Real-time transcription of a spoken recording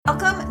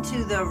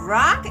to the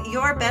Rock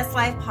Your Best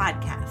Life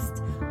podcast.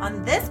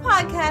 On this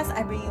podcast,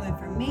 I bring you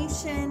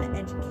information,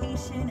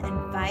 education,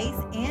 advice,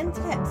 and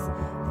tips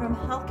from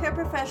healthcare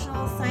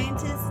professionals,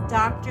 scientists,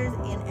 doctors,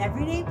 and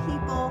everyday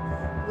people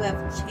who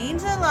have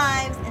changed their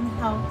lives and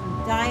health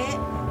through diet,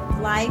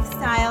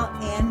 lifestyle,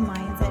 and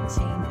mindset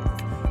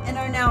changes, and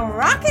are now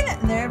rocking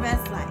their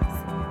best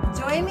lives.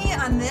 Join me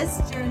on this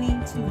journey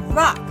to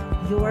rock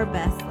your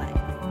best life.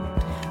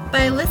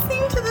 By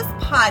listening to this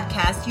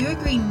podcast, you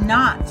agree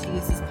not to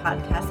use this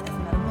podcast as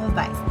medical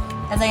advice,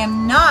 as I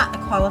am not a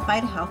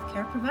qualified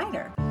healthcare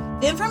provider.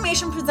 The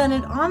information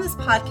presented on this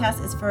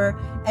podcast is for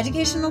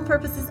educational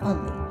purposes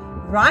only.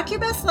 Rock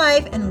Your Best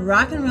Life and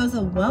Rock and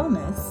Rosa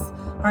Wellness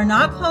are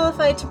not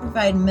qualified to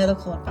provide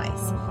medical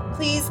advice.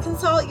 Please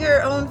consult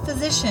your own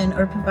physician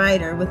or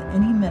provider with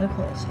any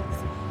medical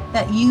issues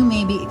that you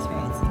may be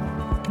experiencing.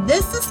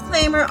 This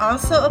disclaimer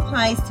also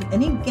applies to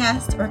any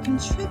guests or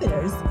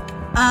contributors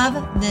of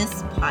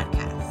this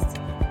podcast.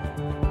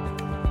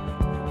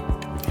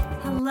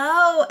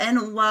 Hello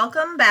and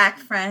welcome back,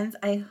 friends.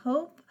 I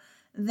hope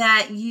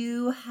that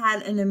you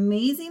had an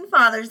amazing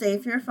Father's Day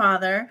for your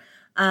father.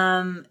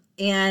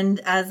 And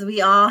as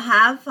we all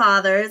have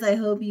fathers, I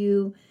hope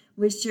you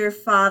wished your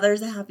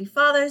fathers a happy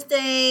Father's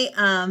Day.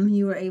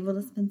 You were able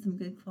to spend some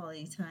good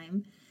quality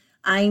time.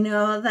 I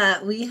know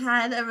that we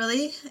had a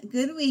really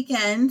good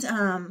weekend.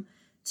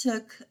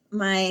 Took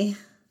my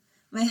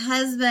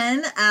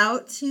husband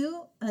out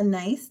to a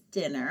nice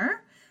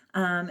dinner.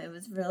 It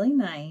was really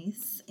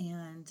nice,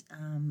 and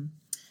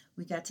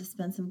we got to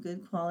spend some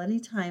good quality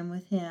time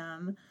with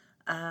him.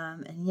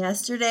 And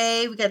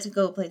yesterday we got to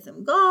go play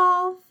some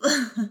golf.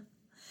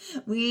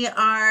 We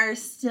are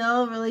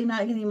still really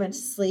not getting much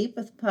sleep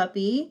with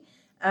puppy,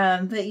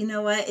 but you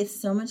know what? It's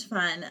so much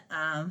fun.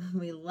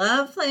 We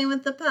love playing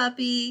with the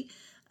puppy.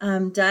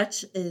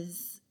 Dutch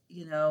is,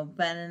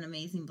 been an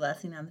amazing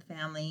blessing on the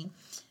family.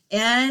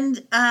 And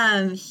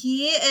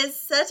he is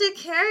such a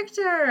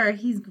character.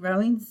 He's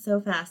growing so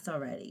fast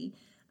already.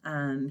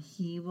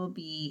 He will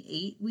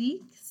be 8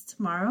 weeks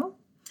tomorrow.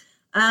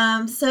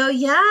 So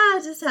yeah,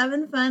 just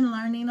having fun,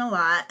 learning a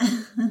lot,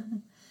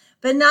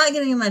 but not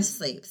getting much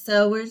sleep.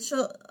 So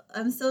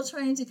I'm still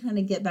trying to kind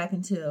of get back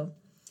into,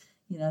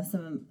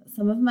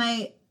 some of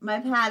my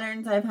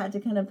patterns I've had to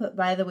kind of put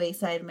by the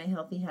wayside, my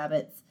healthy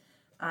habits.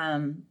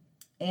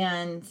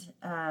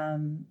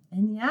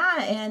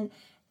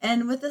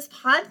 And with this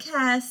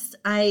podcast,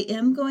 I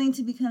am going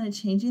to be kind of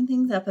changing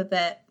things up a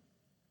bit.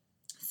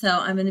 So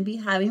I'm going to be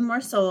having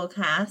more solo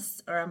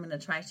casts, or I'm going to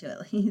try to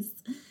at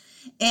least.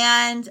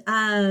 And,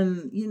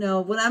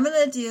 what I'm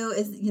going to do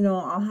is,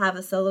 I'll have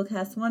a solo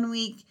cast one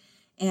week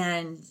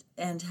and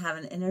have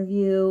an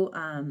interview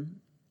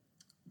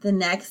the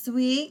next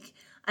week.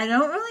 I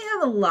don't really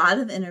have a lot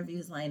of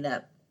interviews lined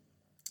up.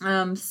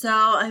 So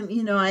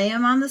I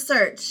am on the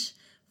search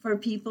for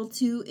people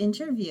to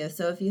interview.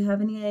 So if you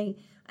have any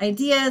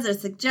ideas or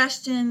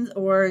suggestions,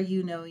 or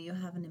you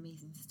have an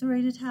amazing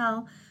story to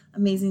tell,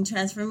 amazing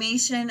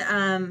transformation,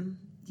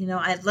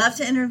 I'd love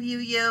to interview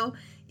you.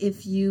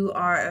 If you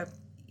are a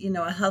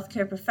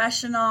healthcare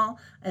professional,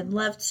 I'd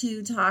love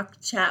to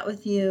chat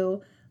with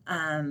you.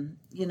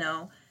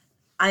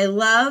 I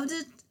love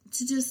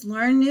to just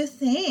learn new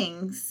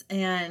things,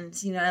 and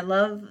I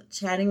love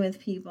chatting with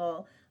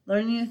people,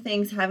 learning new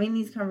things, having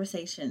these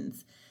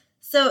conversations.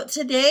 So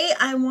today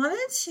I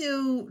wanted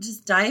to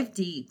just dive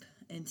deep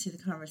into the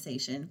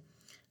conversation.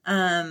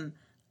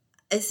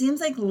 It seems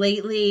like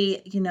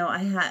lately,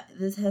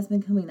 this has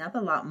been coming up a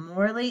lot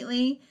more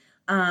lately.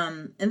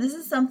 And this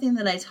is something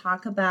that I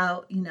talk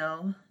about,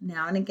 now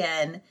and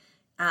again.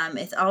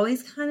 It's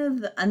always kind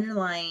of the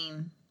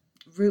underlying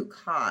root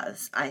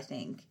cause, I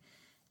think,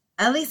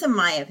 at least in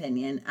my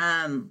opinion,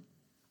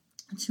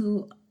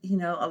 to,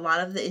 a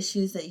lot of the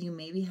issues that you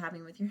may be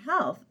having with your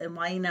health and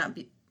why you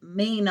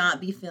may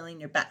not be feeling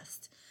your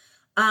best.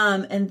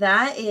 And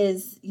that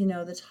is,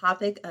 the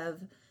topic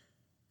of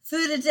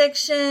food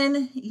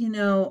addiction.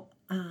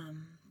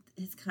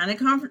 It's kind of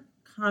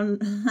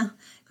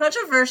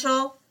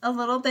controversial a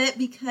little bit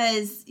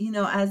because,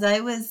 as I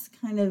was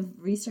kind of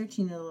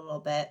researching it a little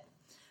bit,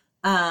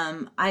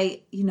 a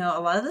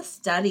lot of the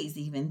studies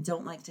even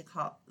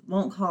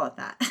won't call it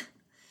that.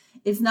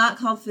 It's not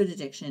called food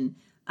addiction.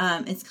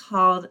 It's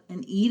called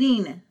an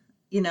eating,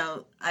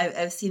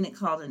 I've seen it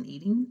called an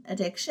eating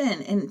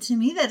addiction. And to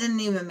me, that didn't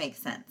even make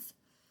sense.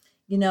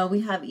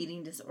 We have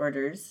eating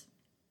disorders,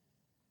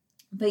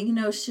 but,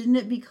 shouldn't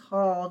it be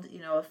called,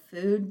 a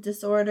food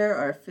disorder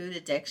or a food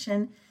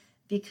addiction?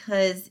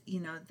 Because,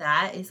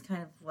 that is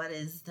kind of what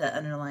is the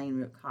underlying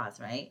root cause,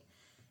 right?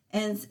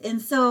 And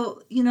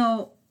so,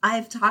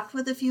 I've talked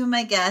with a few of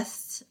my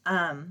guests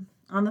on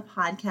the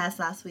podcast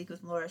last week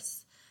with Laura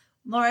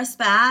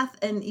Spath,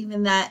 and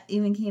that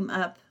came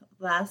up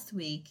last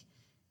week.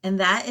 And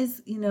that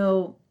is,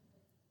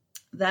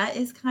 that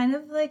is kind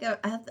of like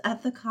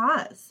at the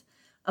cause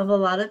of a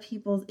lot of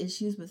people's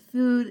issues with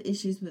food,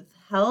 issues with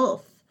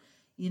health.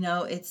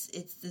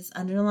 It's this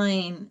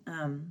underlying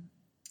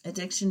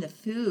addiction to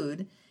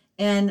food.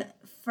 And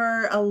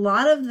for a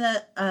lot of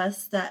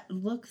us that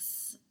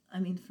looks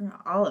for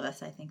all of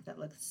us, I think that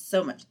looks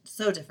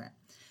so different.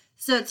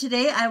 So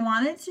today I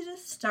wanted to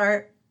just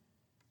start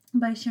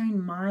by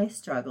sharing my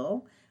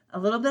struggle, a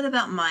little bit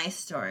about my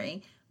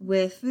story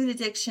with food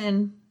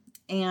addiction,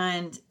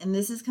 and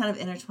this is kind of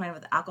intertwined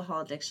with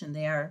alcohol addiction.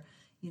 They are,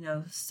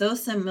 so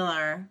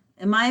similar,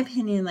 in my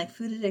opinion, like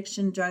food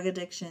addiction, drug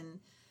addiction,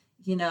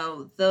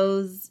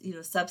 those,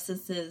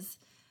 substances,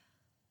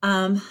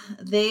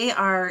 they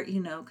are,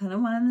 kind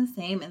of one and the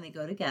same, and they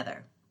go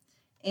together.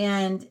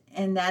 And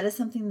that is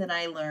something that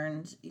I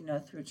learned,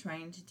 through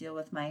trying to deal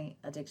with my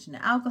addiction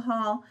to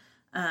alcohol,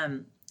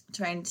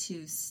 trying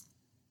to,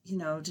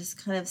 just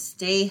kind of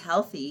stay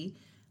healthy,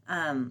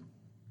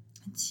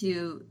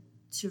 to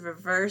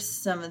reverse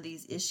some of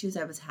these issues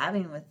I was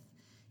having with,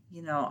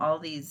 all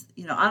these,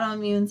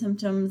 autoimmune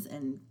symptoms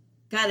and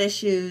gut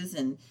issues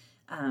and,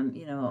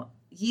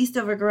 yeast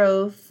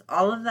overgrowth.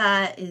 All of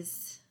that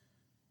is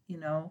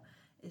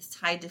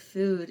tied to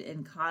food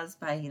and caused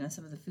by,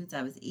 some of the foods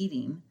I was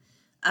eating.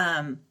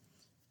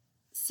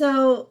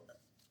 So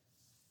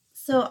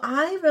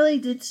I really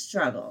did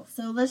struggle.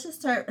 So let's just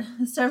start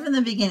from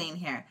the beginning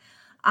here.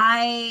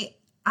 I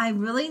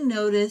really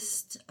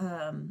noticed,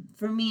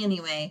 for me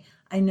anyway,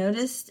 I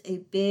noticed a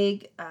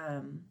big,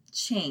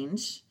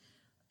 change,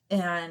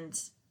 and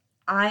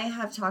I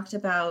have talked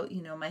about,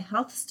 my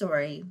health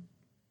story,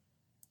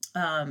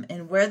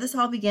 and where this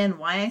all began,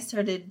 why I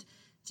started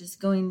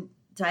just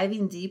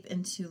diving deep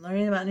into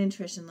learning about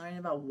nutrition, learning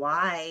about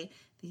why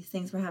these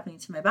things were happening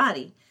to my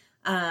body,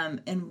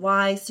 and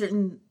why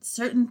certain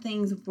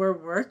things were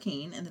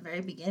working in the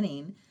very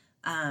beginning,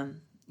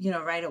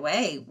 right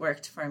away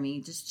worked for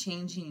me, just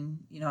changing,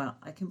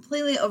 I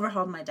completely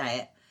overhauled my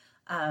diet.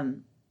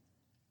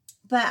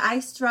 But I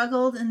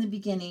struggled in the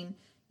beginning,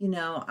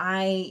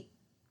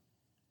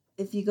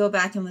 if you go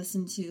back and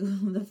listen to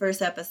the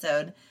first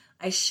episode,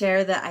 I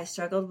share that I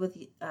struggled with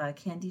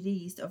candida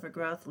yeast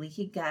overgrowth,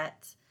 leaky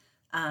gut,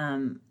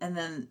 and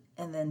then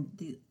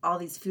all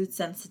these food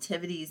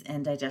sensitivities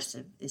and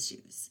digestive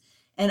issues.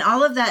 And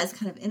all of that is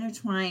kind of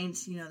intertwined.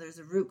 There's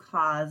a root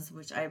cause,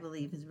 which I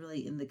believe is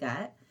really in the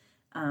gut,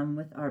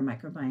 with our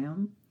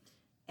microbiome.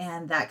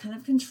 And that kind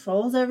of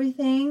controls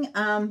everything.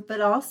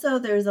 But also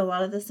there's a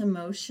lot of this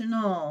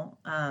emotional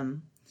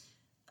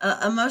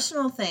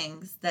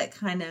things that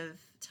kind of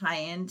tie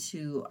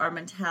into our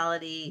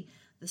mentality,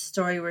 the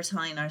story we're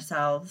telling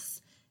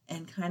ourselves,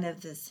 and kind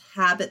of this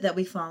habit that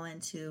we fall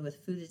into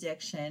with food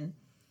addiction.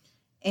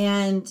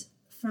 And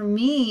for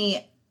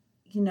me,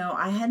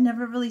 I had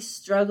never really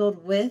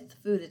struggled with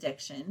food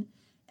addiction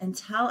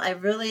until I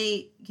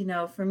really,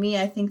 for me,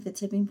 I think the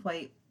tipping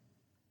point,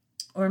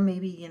 or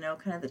maybe,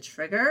 kind of the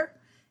trigger.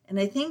 And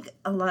I think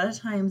a lot of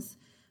times,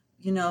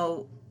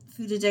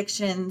 food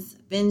addictions,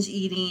 binge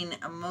eating,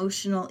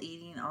 emotional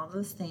eating, all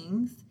those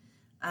things,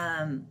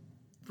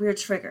 we're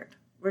triggered.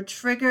 We're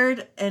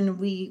triggered, and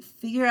we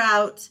figure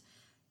out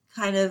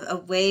kind of a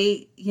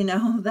way,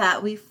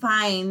 that we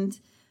find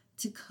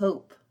to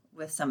cope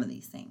with some of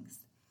these things.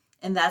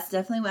 And that's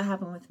definitely what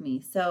happened with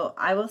me. So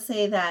I will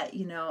say that,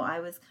 I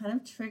was kind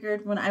of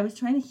triggered when I was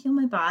trying to heal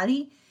my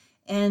body,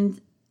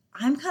 and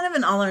I'm kind of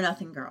an all or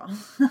nothing girl.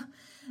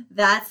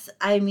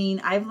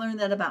 I've learned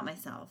that about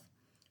myself.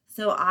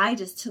 So I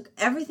just took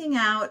everything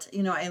out.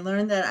 I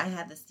learned that I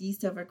had this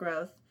yeast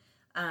overgrowth,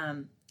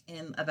 and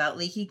about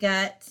leaky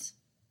gut,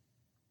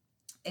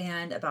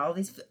 and about all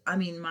these,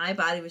 my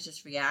body was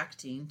just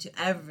reacting to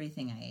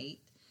everything I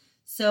ate.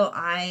 So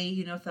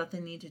I, felt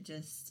the need to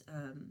just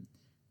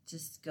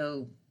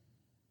go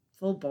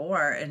full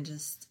bore and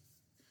just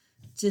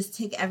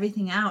take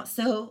everything out.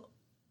 So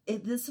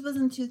this was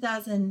in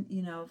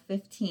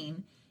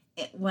 2015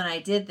 when I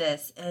did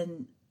this.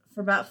 And for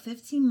about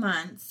 15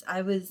 months,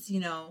 I was,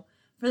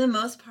 for the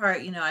most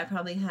part, I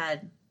probably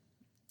had,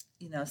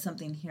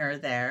 something here or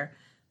there.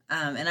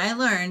 And I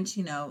learned,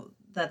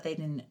 that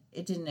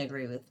it didn't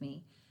agree with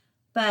me.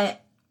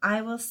 But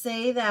I will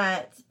say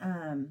that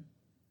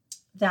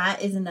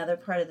that is another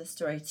part of the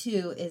story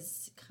too,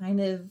 is kind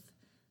of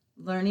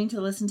learning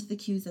to listen to the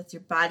cues that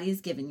your body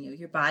is giving you.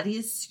 Your body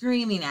is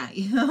screaming at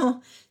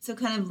you. So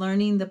kind of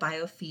learning the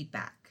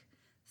biofeedback.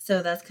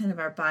 So that's kind of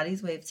our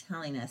body's way of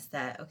telling us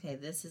that, okay,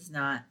 this is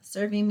not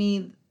serving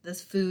me.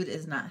 This food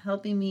is not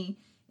helping me.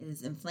 It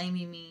is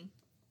inflaming me.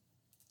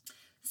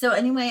 So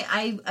anyway,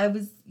 I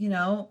was,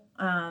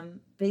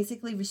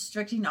 basically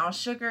restricting all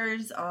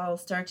sugars, all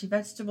starchy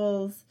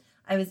vegetables.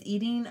 I was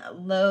eating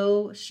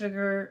low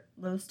sugar,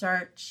 low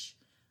starch,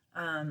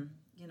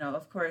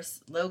 of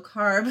course, low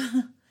carb,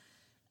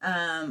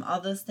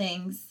 all those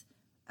things.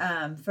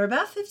 For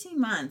about 15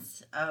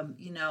 months,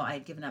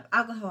 I'd given up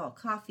alcohol,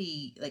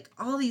 coffee, like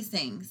all these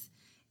things.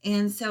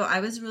 And so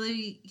I was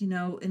really,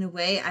 in a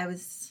way, I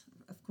was,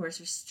 of course,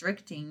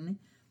 restricting.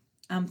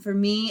 For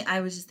me, I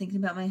was just thinking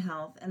about my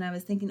health, and I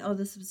was thinking, oh,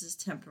 this was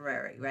just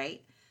temporary,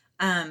 right?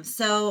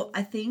 So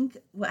I think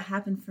what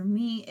happened for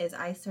me is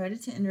I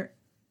started to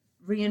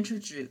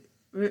reintroduce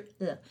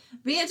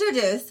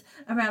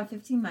around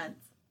 15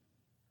 months.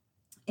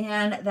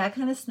 And that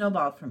kind of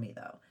snowballed for me,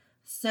 though.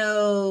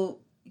 So,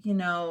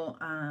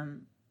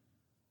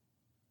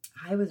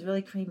 I was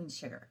really craving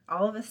sugar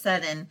all of a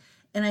sudden.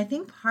 And I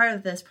think part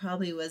of this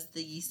probably was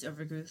the yeast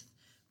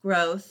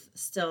overgrowth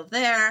still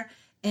there.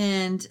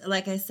 And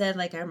like I said,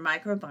 like our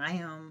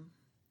microbiome,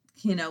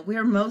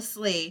 we're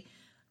mostly,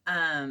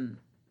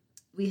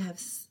 we have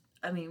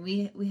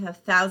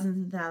thousands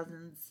and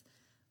thousands,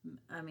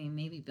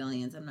 maybe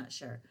billions, I'm not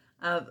sure,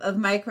 of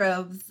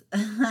microbes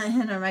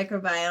in our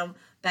microbiome,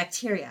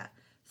 bacteria.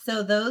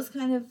 So those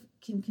kind of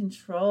can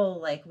control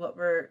like what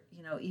we're,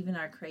 even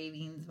our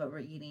cravings, what we're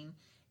eating.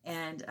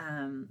 And,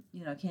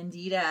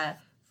 Candida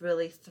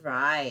really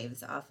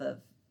thrives off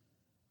of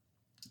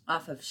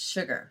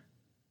sugar.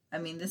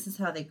 This is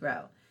how they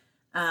grow.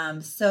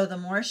 So the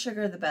more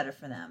sugar, the better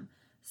for them.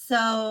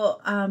 So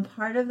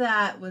part of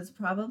that was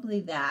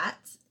probably that,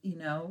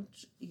 the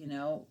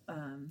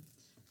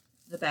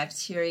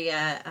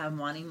bacteria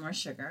wanting more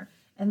sugar.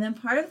 And then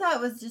part of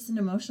that was just an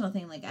emotional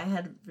thing. Like I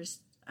had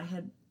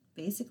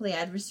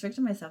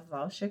restricted myself of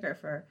all sugar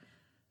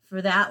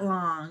for that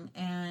long.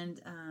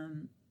 And,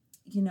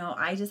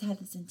 I just had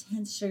this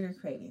intense sugar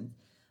craving.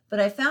 But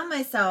I found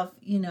myself,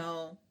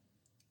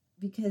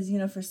 because,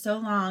 for so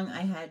long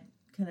I had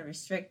kind of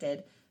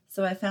restricted.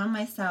 So I found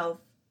myself,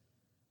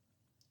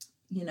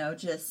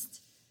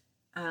 just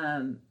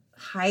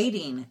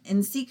hiding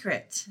in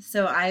secret.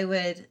 So I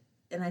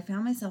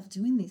found myself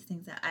doing these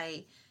things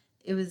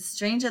it was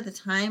strange at the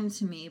time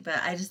to me,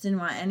 but I just didn't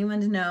want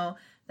anyone to know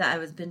that I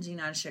was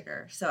binging on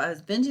sugar. So I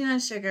was binging on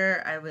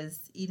sugar. I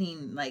was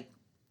eating like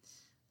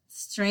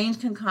strange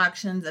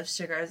concoctions of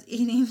sugar. I was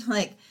eating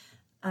like,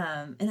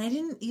 and I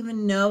didn't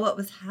even know what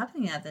was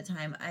happening at the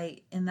time.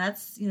 And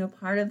that's,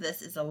 part of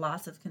this is a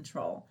loss of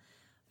control.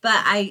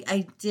 But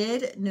I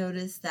did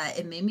notice that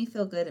it made me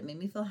feel good. It made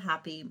me feel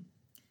happy.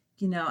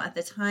 At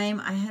the time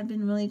I had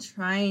been really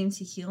trying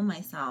to heal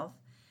myself,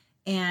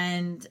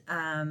 and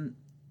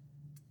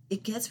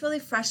it gets really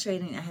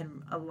frustrating. I had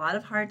a lot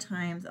of hard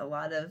times, a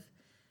lot of,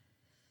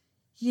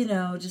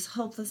 just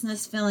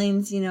hopelessness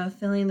feelings,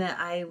 feeling that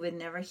I would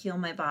never heal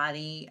my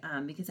body,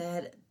 because I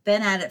had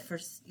been at it for,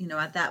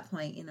 at that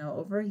point,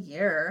 over a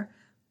year.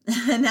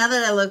 And now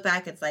that I look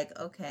back, it's like,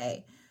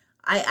 okay,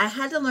 I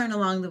had to learn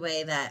along the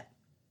way that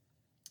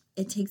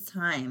it takes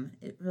time.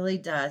 It really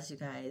does, you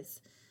guys.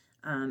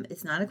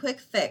 It's not a quick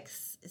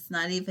fix. It's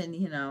not even,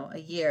 a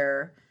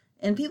year.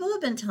 And people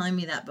have been telling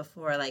me that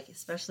before, like,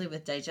 especially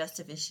with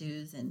digestive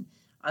issues and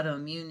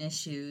autoimmune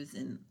issues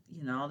and,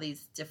 all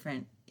these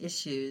different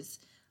issues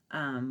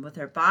with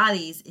our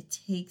bodies. It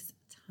takes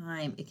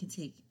time. It can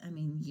take,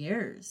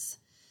 years,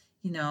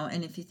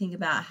 and if you think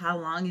about how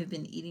long you've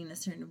been eating a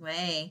certain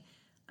way,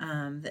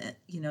 the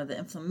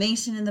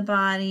inflammation in the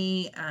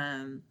body,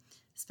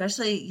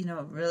 especially,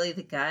 really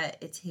the gut,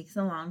 it takes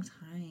a long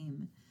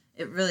time.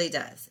 It really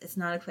does. It's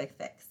not a quick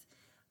fix.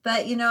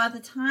 But, at the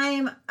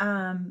time,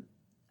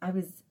 I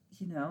was,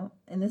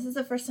 and this is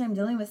the first time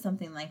dealing with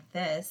something like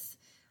this.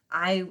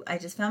 I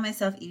just found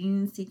myself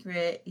eating in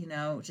secret,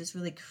 just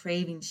really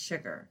craving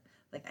sugar.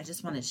 Like I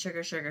just wanted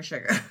sugar, sugar,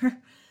 sugar.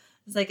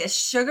 It's like a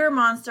sugar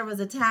monster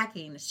was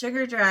attacking. A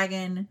sugar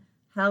dragon,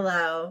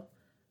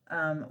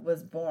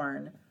 was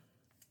born.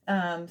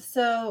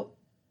 So,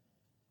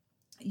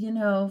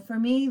 for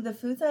me, the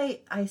foods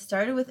I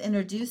started with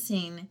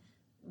introducing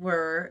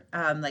were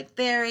like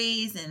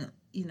berries and,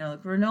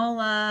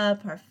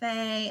 granola,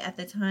 parfait. At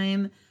the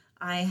time,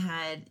 I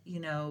had,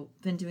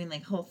 been doing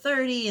like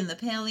Whole30, and the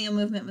paleo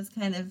movement was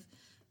kind of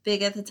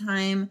big at the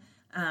time.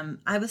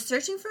 I was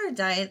searching for a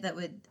diet that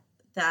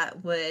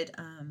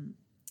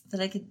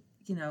I could,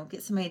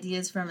 get some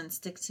ideas from and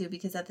stick to,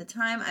 because at the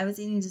time I was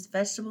eating just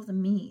vegetables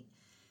and meat.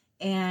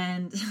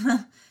 And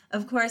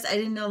of course I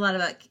didn't know a lot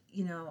about,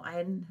 I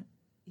hadn't,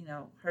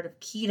 heard of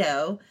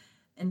keto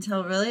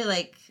until really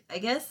like, I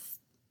guess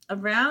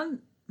around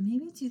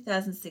maybe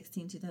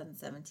 2016,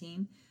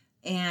 2017.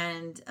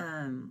 And,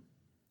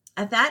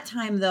 at that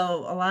time though,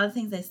 a lot of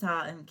things I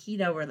saw in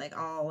keto were like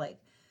all like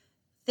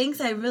things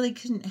I really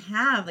couldn't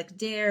have, like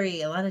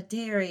dairy, a lot of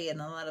dairy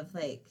and a lot of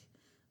like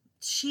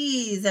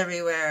cheese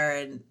everywhere,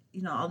 and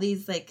all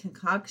these like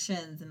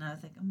concoctions, and I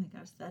was like, oh my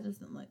gosh, that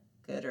doesn't look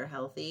good or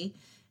healthy.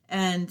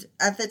 And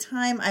at the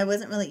time I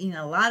wasn't really eating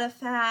a lot of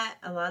fat,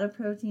 a lot of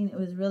protein. It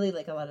was really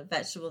like a lot of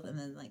vegetables and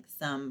then like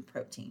some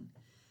protein.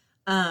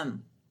 But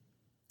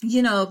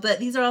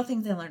these are all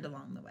things I learned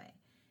along the way.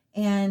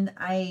 And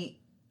I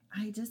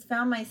just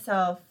found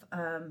myself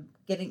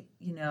getting,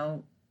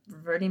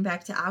 reverting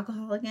back to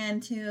alcohol again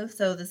too.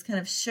 So this kind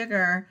of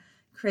sugar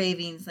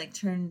cravings like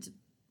turned,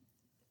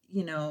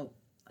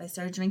 I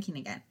started drinking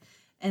again.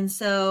 And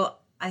so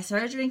I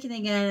started drinking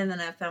again, and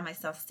then I found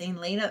myself staying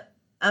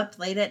up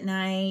late at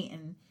night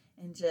and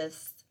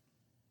just,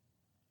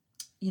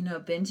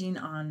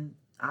 binging on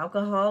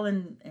alcohol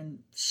and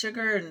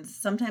sugar and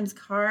sometimes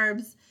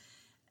carbs.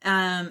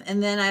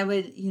 And then I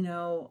would,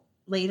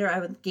 later I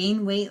would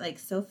gain weight like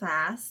so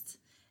fast.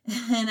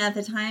 And at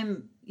the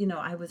time,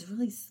 I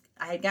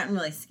had gotten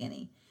really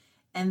skinny.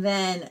 And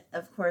then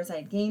of course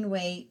I'd gain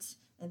weight,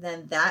 and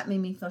then that made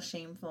me feel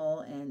shameful.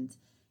 And,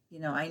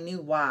 I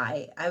knew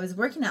why. I was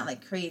working out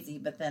like crazy,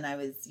 but then I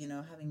was,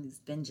 having these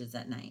binges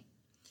at night.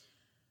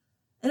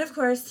 And of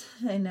course,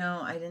 I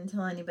know I didn't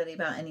tell anybody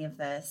about any of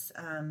this.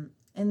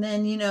 And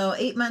then,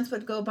 8 months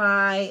would go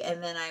by,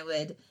 and then I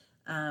would,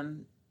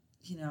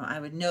 I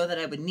would know that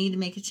I would need to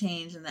make a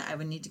change and that I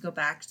would need to go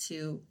back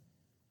to,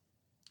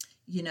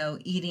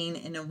 eating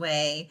in a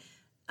way,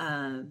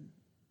 the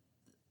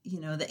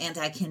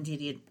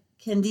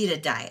anti-candida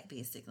diet,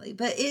 basically.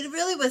 But it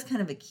really was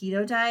kind of a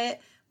keto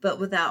diet, but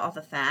without all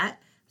the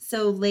fat.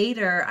 So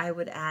later I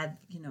would add,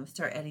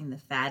 start adding the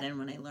fat in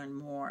when I learned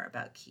more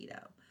about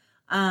keto.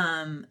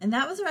 And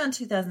that was around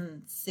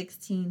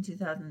 2016,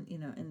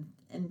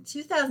 in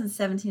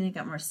 2017, I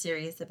got more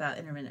serious about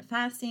intermittent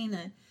fasting.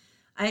 And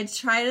I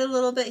tried a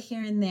little bit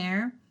here and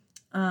there,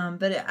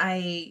 but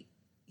I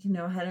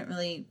hadn't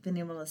really been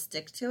able to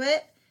stick to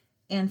it.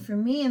 And for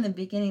me in the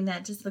beginning,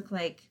 that just looked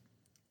like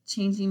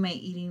changing my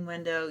eating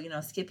window,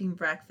 skipping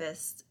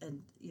breakfast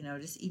and,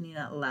 just eating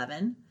at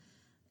 11,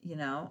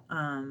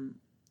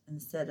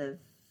 instead of,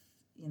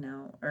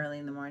 early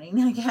in the morning,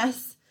 I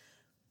guess.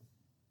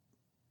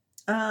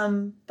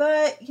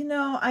 But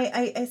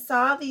I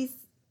saw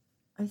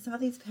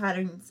these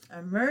patterns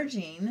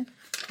emerging,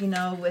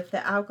 with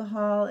the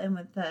alcohol and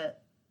with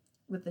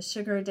the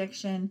sugar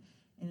addiction,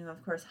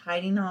 of course,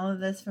 hiding all of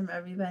this from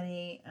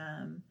everybody,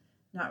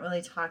 not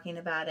really talking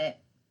about it.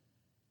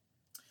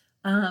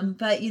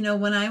 But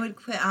when I would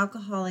quit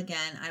alcohol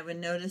again, I would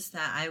notice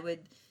that I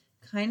would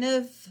kind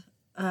of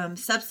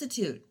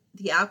substitute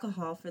the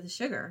alcohol for the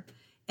sugar.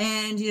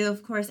 And,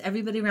 of course,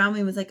 everybody around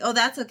me was like, oh,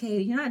 that's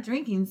okay. You're not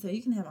drinking, so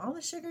you can have all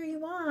the sugar you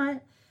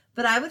want.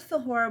 But I would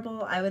feel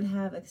horrible. I would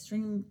have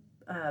extreme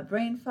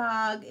brain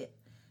fog.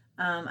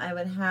 I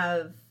would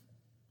have,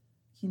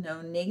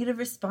 negative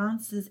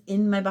responses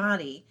in my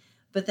body.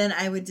 But then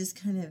I would just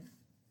kind of,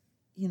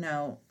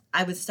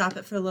 I would stop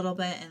it for a little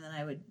bit, and then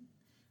I would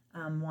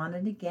want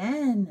it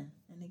again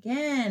and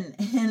again.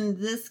 And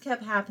this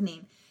kept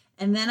happening.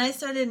 And then I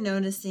started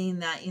noticing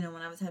that,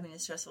 when I was having a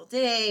stressful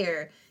day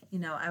or,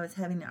 I was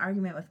having an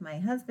argument with my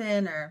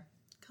husband or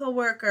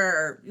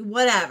coworker or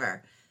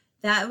whatever,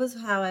 that was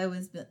how I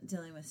was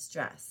dealing with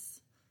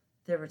stress.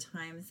 There were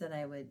times that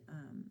I would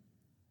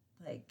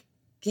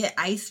get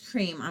ice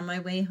cream on my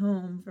way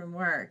home from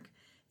work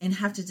and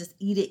have to just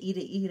eat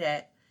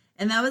it.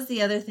 And that was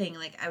the other thing.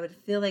 Like, I would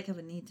feel like I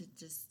would need to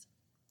just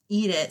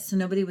eat it so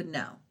nobody would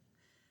know.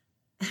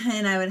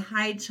 And I would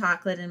hide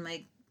chocolate in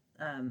my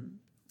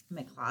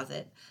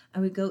closet. I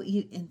would go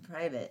eat in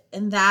private.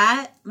 And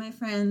that, my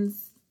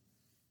friends,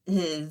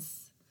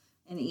 is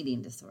an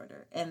eating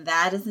disorder. And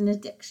that is an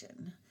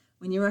addiction.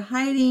 When you are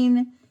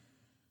hiding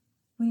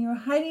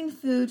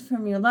food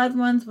from your loved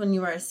ones, when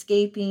you are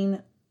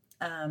escaping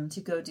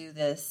to go do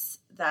this,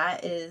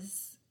 that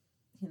is,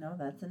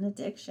 that's an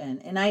addiction.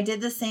 And I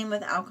did the same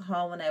with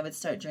alcohol when I would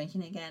start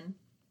drinking again.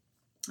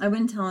 I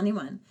wouldn't tell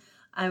anyone.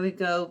 I would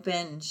go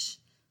binge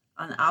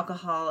on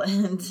alcohol,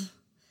 and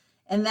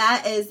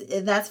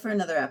that's for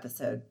another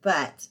episode.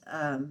 But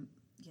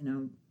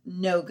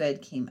no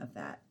good came of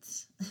that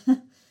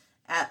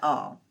at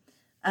all.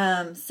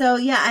 So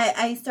yeah,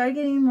 I started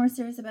getting more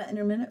serious about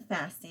intermittent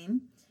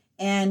fasting,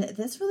 and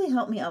this really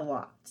helped me a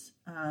lot.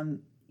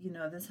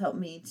 This helped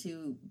me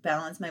to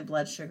balance my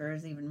blood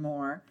sugars even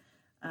more,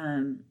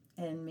 and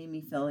made me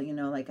feel,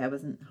 like I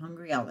wasn't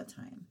hungry all the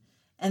time.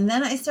 And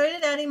then I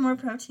started adding more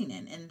protein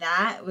in, and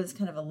that was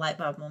kind of a light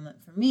bulb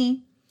moment for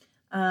me.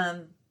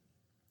 And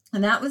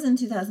that was in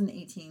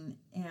 2018,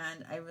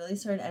 and I really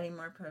started adding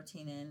more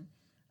protein in,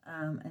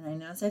 and I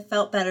noticed I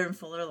felt better and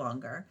fuller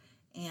longer,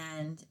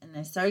 and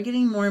I started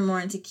getting more and more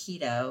into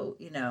keto.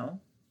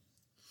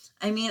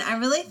 I mean, I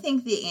really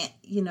think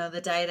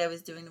the diet I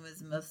was doing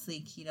was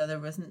mostly keto. There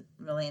wasn't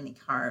really any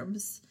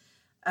carbs,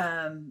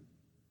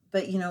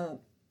 but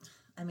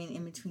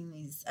in between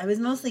these, I was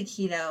mostly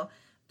keto,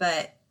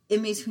 but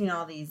in between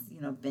all these,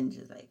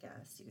 binges, I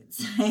guess you could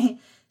say.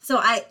 So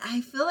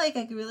I feel like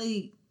I could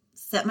really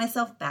set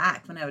myself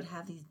back when I would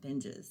have these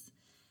binges.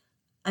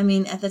 I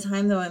mean, at the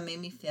time though, it made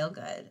me feel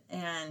good.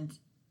 And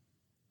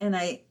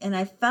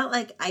I felt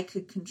like I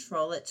could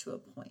control it to a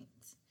point.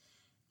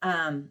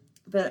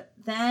 But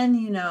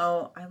then,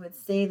 I would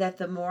say that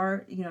the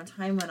more,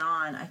 time went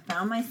on, I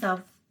found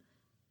myself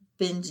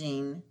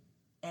binging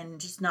and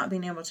just not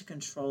being able to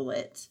control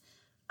it.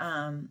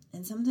 And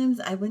sometimes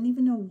I wouldn't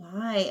even know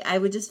why. I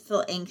would just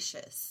feel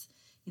anxious,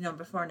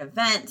 before an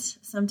event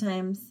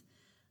sometimes.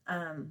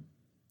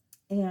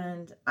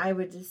 And I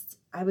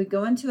would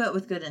go into it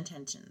with good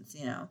intentions.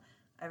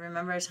 I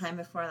remember a time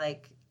before, I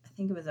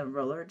think it was a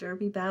roller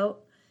derby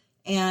bout,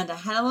 and I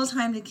had a little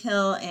time to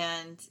kill,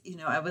 and,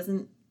 I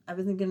wasn't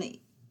going to,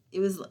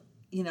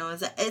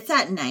 it's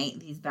at night,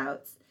 these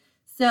bouts.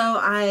 So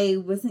I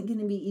wasn't going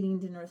to be eating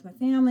dinner with my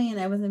family, and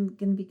I wasn't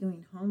going to be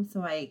going home.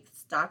 So I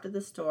stopped at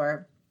the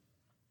store,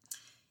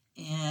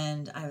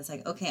 and I was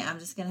like, okay, I'm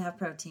just going to have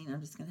protein.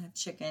 I'm just going to have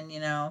chicken,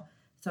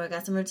 So I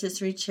got some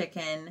rotisserie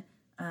chicken.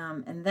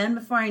 And then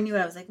before I knew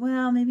it, I was like,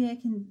 well, maybe I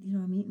can,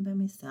 I'm eating by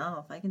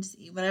myself. I can just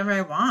eat whatever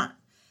I want.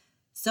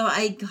 So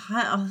I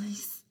got all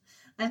these,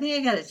 I think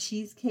I got a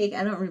cheesecake.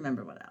 I don't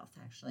remember what else,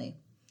 actually.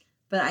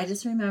 But I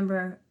just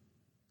remember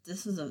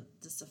this was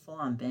just a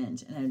full-on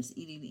binge, and I was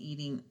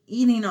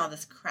eating all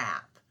this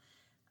crap.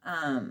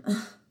 And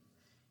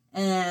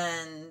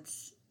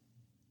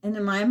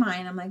in my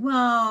mind, I'm like,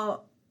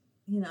 well,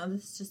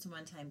 this is just a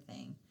one-time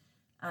thing.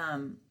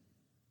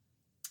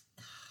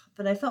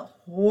 But I felt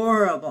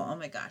horrible. Oh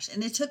my gosh.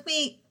 And it took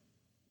me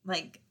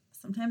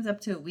sometimes up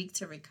to a week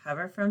to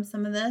recover from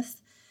some of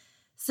this.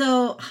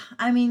 So,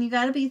 you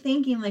got to be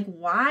thinking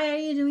why are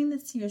you doing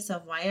this to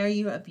yourself? Why are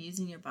you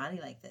abusing your body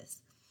like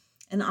this?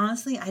 And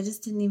honestly, I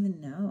just didn't even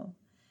know.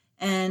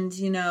 And,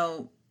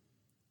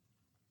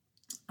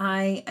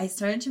 I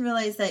started to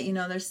realize that,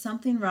 there's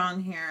something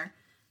wrong here.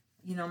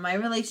 My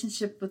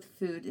relationship with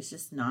food is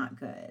just not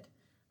good.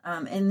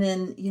 And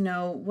then,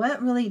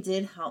 what really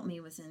did help me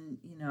was in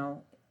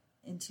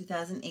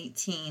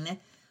 2018,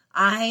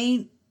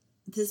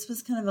 this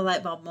was kind of a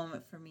light bulb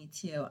moment for me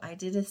too. I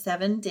did a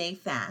 7-day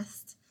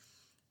fast,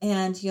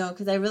 and,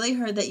 because I really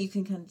heard that you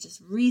can kind of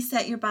just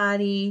reset your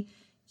body.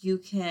 You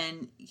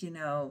can,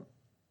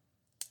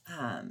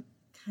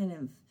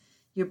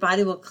 your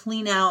body will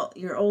clean out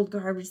your old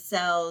garbage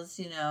cells,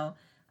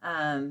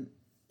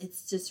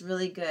 it's just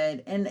really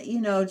good. And,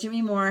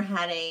 Jimmy Moore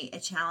had a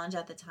challenge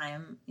at the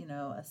time,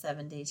 a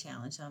 7-day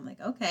challenge. So I'm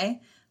like,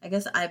 okay, I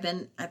guess I've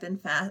been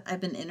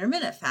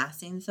intermittent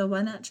fasting. So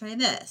why not try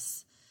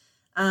this?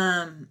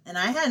 And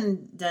I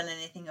hadn't done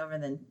anything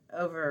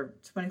over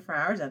 24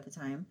 hours at the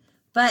time,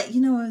 but, it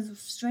was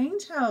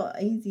strange how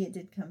easy it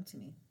did come to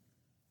me.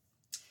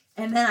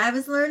 And then I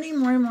was learning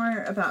more and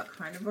more about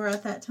carnivore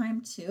at that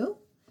time too.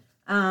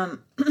 And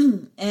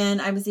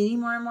I was eating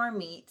more and more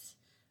meat.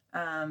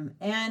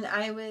 And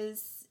I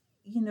was,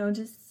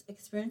 just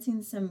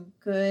experiencing some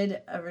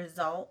good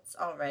results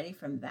already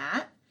from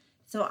that.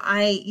 So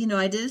I did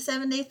a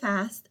 7-day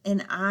fast,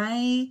 and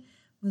I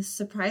was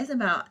surprised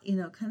about,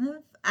 kind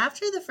of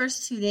after the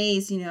first 2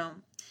 days,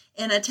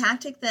 and a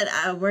tactic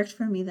that worked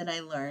for me that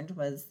I learned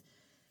was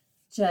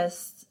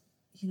just,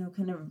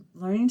 kind of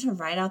learning to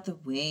ride out the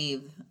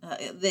wave.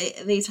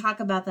 They talk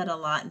about that a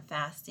lot in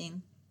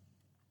fasting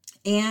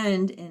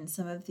and in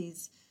some of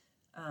these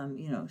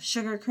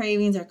sugar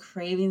cravings or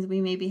cravings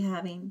we may be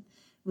having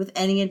with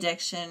any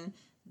addiction.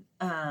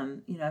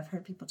 I've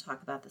heard people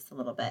talk about this a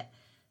little bit.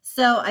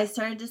 So I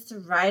started just to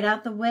ride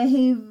out the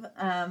wave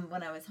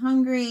when I was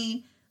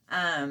hungry.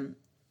 And,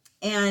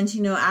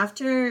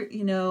 after,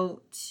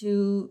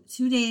 2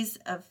 days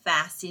of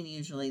fasting,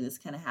 usually this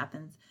kind of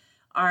happens,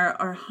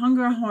 our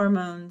hunger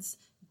hormones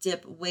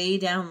dip way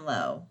down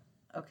low.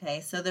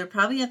 Okay. So they're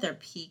probably at their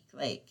peak,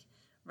 right,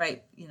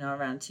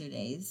 around 2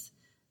 days.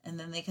 And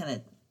then they kind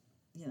of,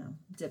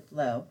 dip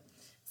low.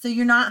 So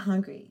you're not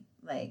hungry.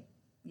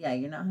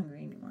 You're not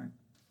hungry anymore.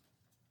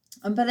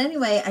 But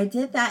anyway, I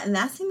did that, and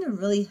that seemed to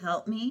really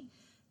help me.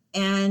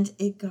 And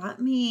it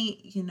got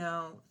me,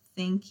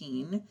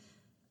 thinking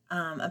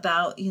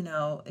about,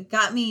 it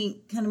got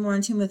me kind of more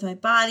in tune with my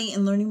body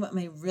and learning what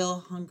my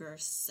real hunger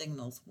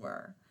signals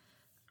were.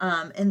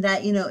 And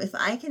that, if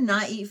I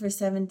cannot eat for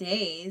 7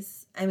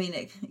 days,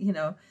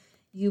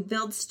 you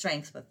build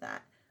strength with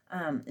that.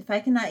 If I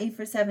cannot eat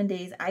for 7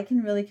 days, I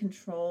can really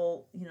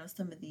control,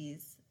 some of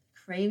these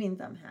cravings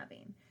I'm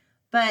having.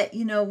 But,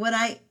 what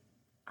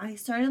I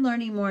started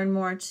learning more and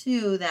more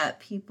too,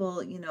 that people,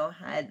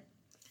 had,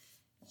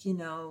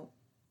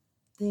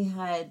 they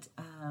had,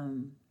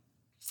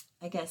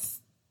 I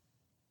guess,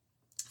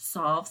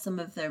 solved some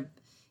of their,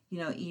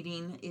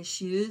 eating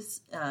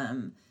issues,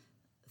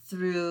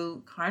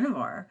 through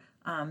carnivore,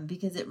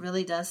 because it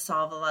really does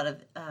solve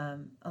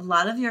a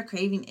lot of your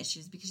craving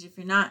issues. Because if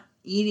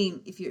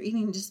you're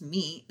eating just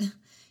meat,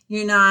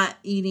 you're not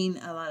eating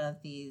a lot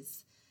of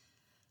these,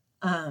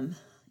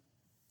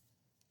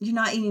 you're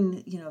not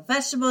eating,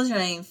 vegetables, you're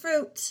not eating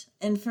fruit.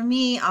 And for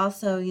me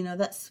also,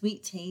 that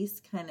sweet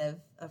taste kind of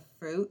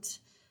fruit.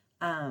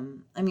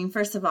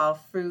 First of all,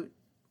 fruit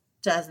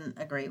doesn't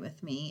agree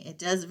with me. It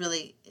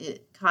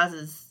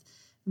causes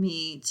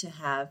me to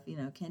have,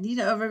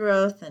 candida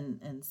overgrowth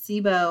and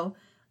SIBO.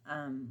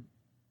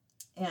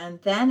 And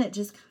then it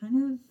just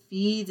kind of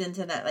feeds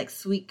into that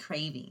sweet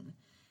craving.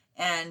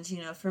 And,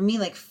 for me,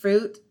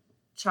 fruit,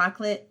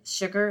 chocolate,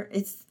 sugar,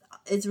 it's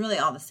really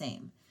all the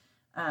same.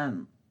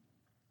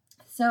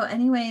 So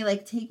anyway,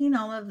 taking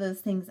all of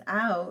those things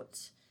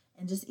out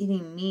and just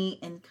eating meat,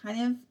 and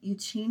kind of you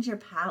change your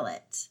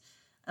palate.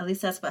 At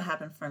least that's what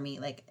happened for me.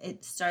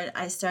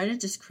 I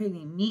started just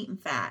craving meat and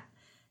fat.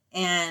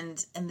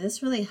 And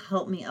this really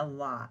helped me a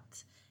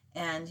lot.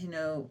 And, in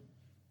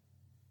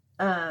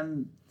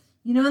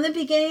the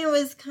beginning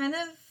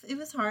it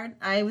was hard.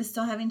 I was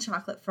still having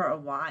chocolate for a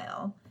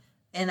while,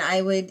 and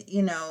I would,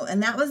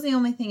 and that was the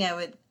only thing I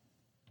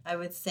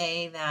would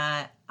say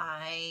that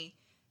I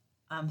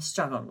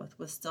struggled with,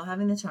 was still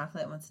having the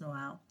chocolate once in a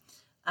while.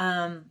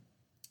 And,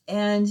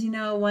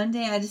 one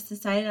day I just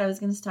decided I was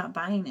going to stop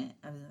buying it.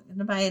 I wasn't going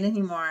to buy it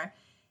anymore.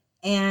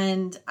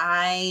 And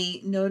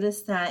I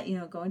noticed that,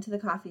 going to the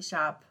coffee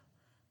shop,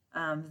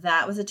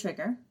 that was a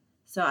trigger.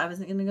 So I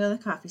wasn't going to go to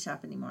the coffee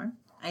shop anymore.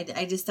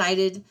 I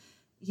decided,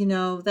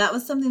 that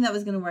was something that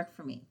was going to work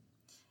for me.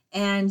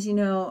 And,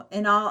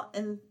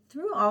 and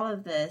through all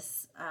of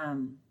this,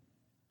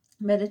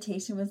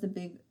 meditation was a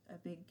big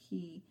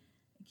key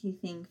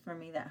thing for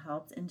me that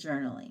helped, and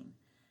journaling.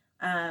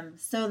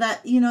 So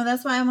that,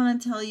 that's why I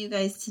want to tell you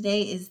guys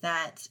today is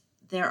that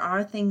there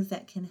are things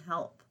that can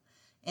help,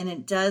 and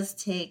it does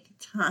take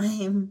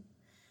time.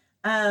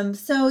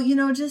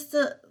 So, just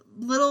a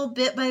little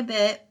bit by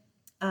bit,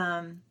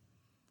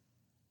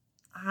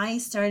 I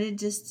started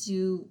just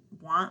to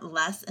want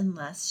less and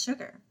less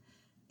sugar.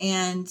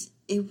 And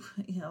it,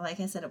 like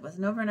I said, it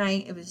wasn't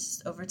overnight. It was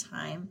just over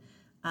time.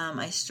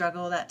 I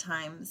struggled at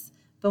times.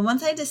 But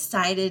once I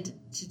decided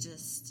to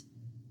just,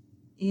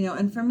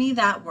 and for me,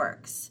 that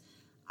works.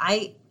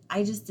 I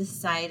just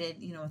decided,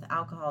 with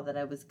alcohol that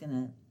I was going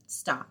to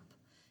stop.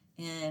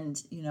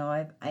 And,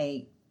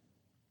 I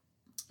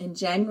in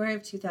January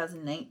of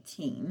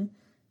 2019,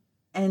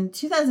 and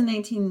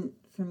 2019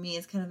 for me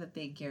is kind of a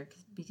big year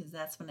because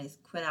that's when I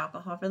quit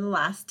alcohol for the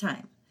last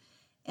time.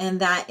 And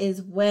that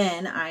is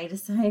when I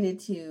decided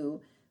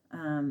to,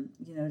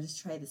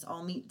 just try this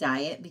all meat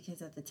diet,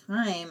 because at the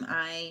time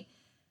I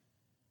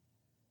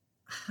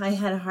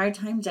had a hard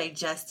time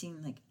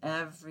digesting like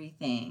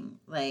everything,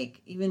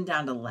 like even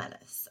down to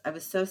lettuce. I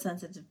was so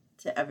sensitive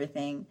to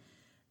everything.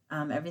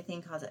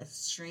 Everything caused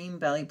extreme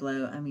belly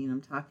bloat. I mean,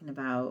 I'm talking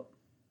about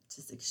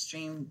just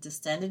extreme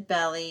distended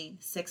belly,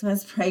 6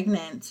 months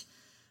pregnant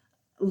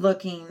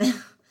looking.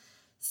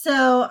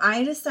 So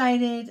I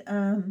decided,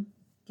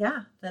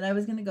 that I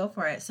was going to go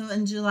for it. So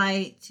in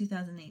July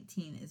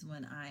 2018 is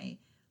when I,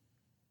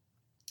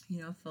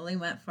 fully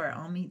went for an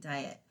all meat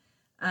diet.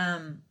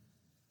 And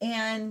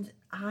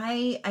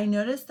I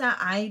noticed that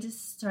I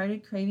just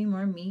started craving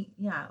more meat.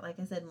 Yeah, like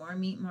I said, more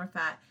meat, more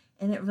fat.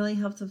 And it really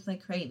helped with my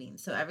craving.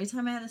 So every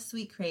time I had a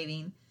sweet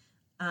craving,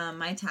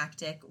 my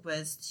tactic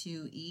was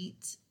to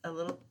eat a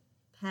little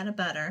pat of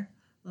butter,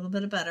 a little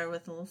bit of butter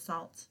with a little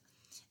salt.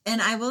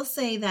 And I will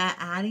say that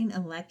adding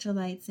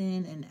electrolytes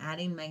in and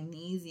adding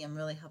magnesium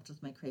really helped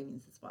with my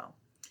cravings as well.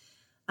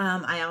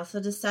 I also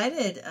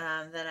decided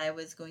that I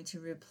was going to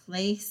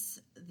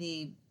replace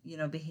the,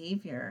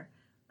 behavior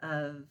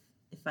of,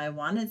 if I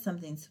wanted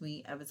something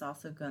sweet, I was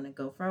also going to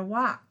go for a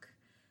walk.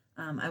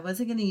 I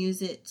wasn't going to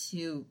use it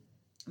to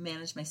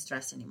manage my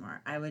stress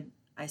anymore.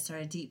 I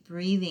started deep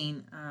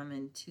breathing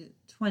in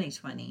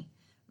 2020,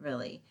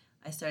 really.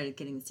 I started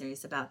getting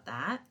serious about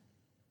that.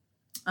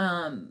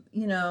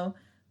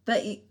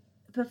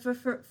 But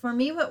for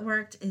me, what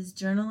worked is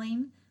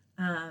journaling.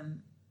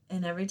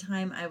 And every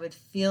time I would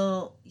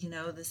feel,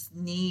 this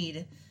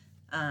need,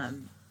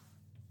 to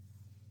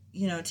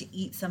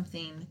eat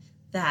something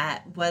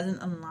that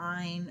wasn't in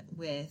line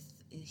with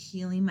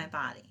healing my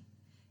body.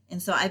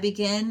 And so I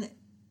began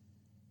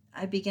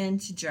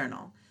to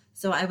journal.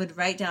 So I would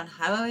write down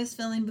how I was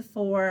feeling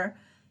before,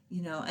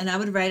 and I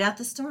would write out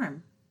the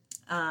storm.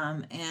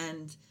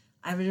 And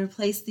I would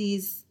replace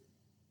these,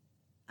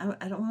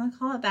 I don't want to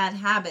call it bad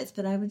habits,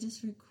 but I would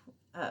just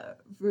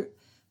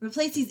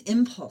replace these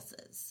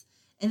impulses.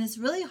 And it's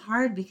really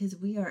hard because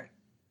we are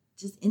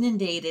just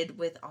inundated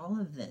with all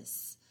of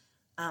this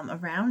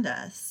around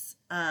us.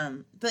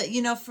 But,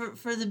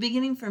 for the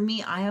beginning, for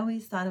me, I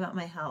always thought about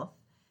my health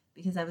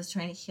because I was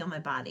trying to heal my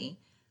body.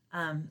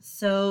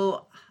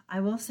 So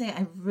I will say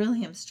I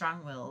really am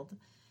strong-willed,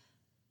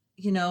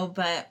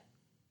 but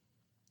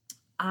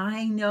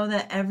I know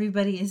that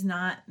everybody is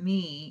not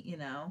me,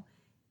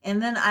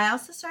 And then I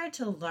also started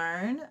to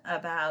learn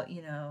about,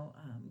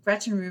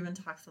 Gretchen Rubin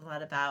talks a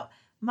lot about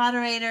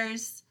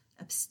moderators,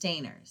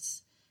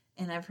 abstainers.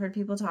 And I've heard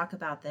people talk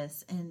about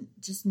this, and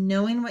just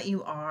knowing what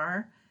you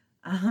are,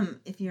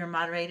 if you're a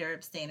moderator or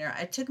abstainer,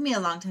 it took me a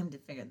long time to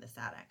figure this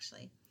out,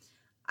 actually.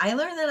 I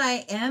learned that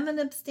I am an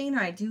abstainer.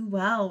 I do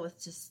well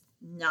with just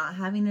not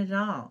having it at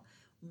all.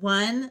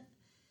 One,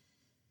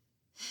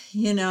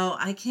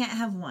 I can't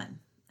have one.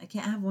 I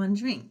can't have one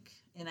drink.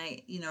 And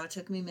it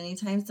took me many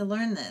times to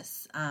learn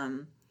this.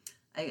 I'm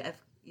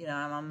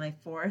on my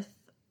 4th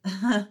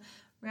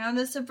round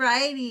of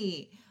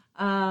sobriety.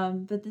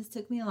 But this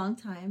took me a long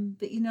time.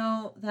 But,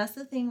 that's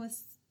the thing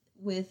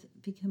with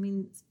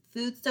becoming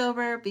food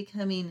sober,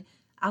 becoming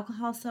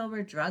alcohol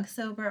sober, drug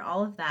sober,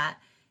 all of that,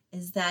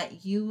 is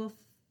that you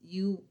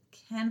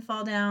can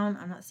fall down.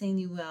 I'm not saying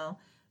you will,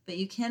 but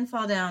you can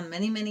fall down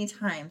many, many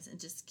times and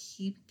just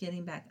keep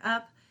getting back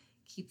up,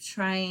 keep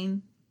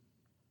trying.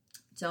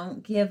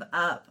 Don't give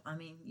up. I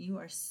mean, you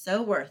are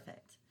so worth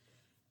it.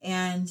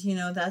 And,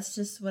 that's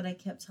just what I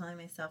kept telling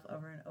myself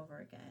over and over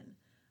again.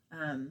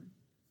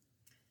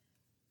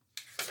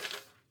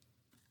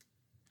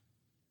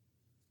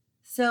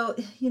 So,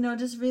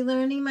 just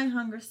relearning my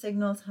hunger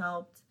signals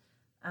helped.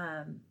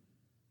 And,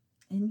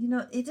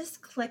 it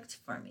just clicked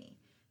for me.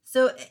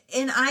 So,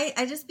 and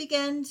I just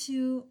began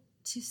to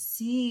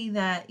see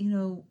that,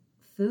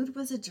 food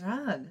was a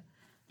drug.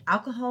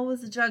 Alcohol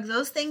was a drug.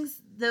 Those things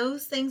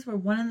were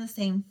one and the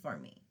same for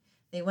me.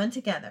 They went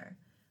together.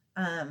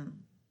 I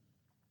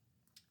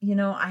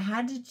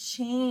had to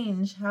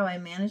change how I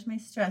managed my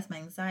stress, my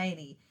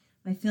anxiety,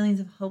 my feelings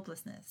of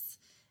hopelessness.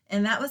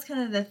 And that was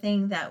kind of the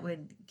thing that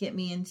would get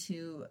me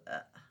into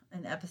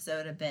an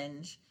episode of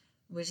binge,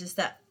 was just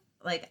that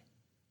like,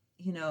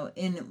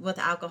 in with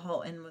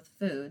alcohol and with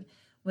food,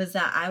 was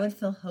that I would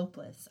feel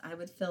hopeless. I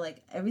would feel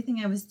like everything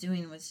I was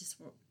doing was just,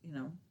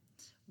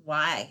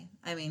 why?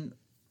 I mean,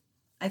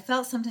 I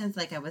felt sometimes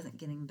like I wasn't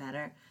getting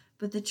better,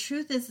 but the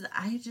truth is that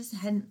I just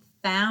hadn't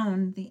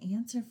found the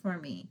answer for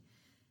me.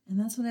 And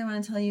that's what I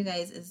want to tell you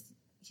guys is,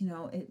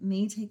 it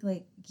may take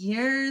like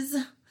years.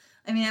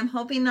 I mean, I'm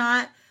hoping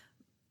not,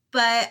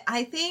 but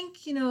I think,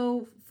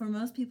 for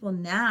most people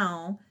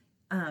now,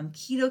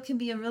 keto can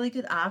be a really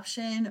good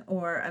option,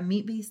 or a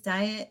meat-based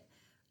diet.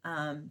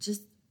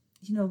 Just,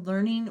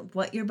 learning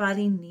what your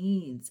body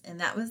needs. And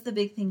that was the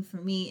big thing for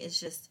me, is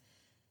just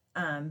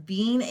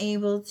being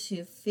able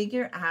to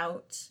figure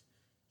out,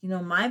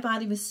 my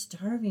body was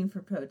starving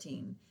for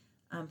protein.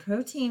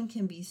 Protein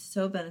can be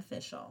so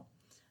beneficial.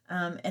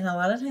 And a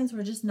lot of times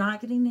we're just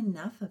not getting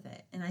enough of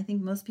it. And I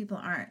think most people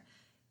aren't.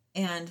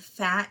 And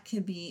fat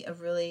could be a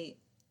really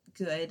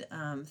good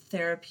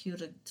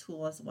therapeutic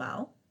tool as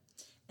well.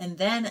 And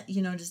then,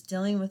 just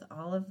dealing with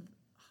all of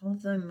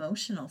the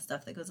emotional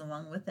stuff that goes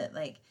along with it.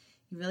 Like,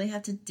 you really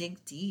have to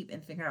dig deep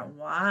and figure out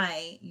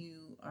why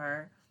you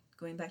are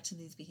going back to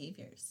these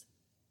behaviors.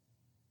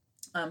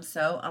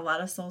 So a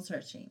lot of soul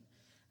searching.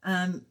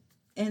 And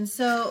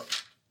so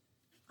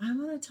I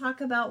want to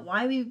talk about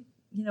why do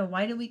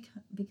we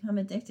become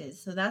addicted?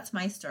 So that's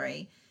my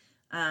story.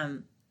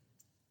 And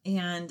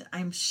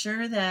I'm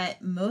sure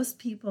that most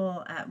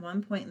people at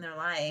one point in their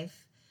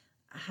life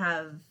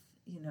have,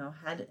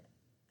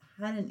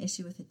 had an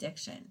issue with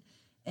addiction.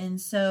 And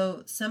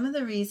so some of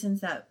the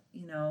reasons that,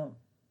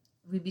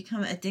 we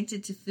become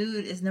addicted to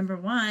food is, number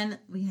one,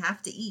 we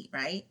have to eat,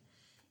 right?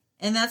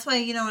 And that's why,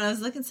 when I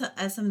was looking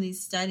at some of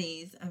these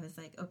studies, I was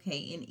like, okay,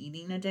 in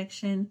eating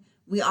addiction,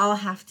 we all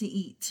have to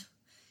eat.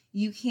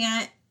 You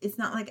can't, it's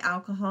not like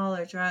alcohol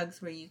or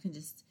drugs where you can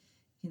just,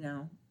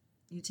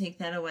 you take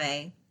that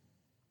away.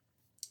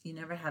 You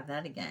never have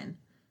that again.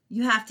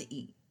 You have to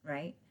eat,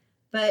 right?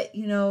 But,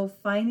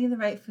 finding the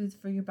right foods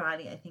for your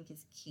body, I think,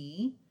 is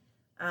key.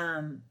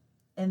 And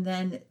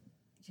then,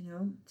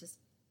 just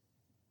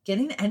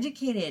getting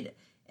educated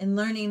and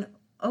learning,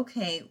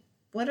 okay,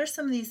 what are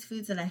some of these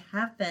foods that I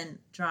have been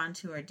drawn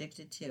to or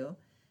addicted to?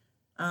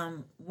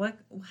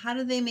 How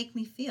do they make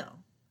me feel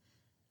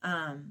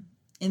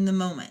in the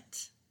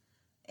moment?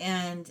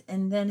 And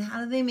then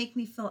how do they make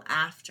me feel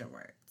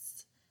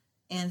afterwards?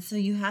 And so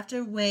you have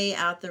to weigh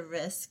out the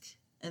risk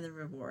and the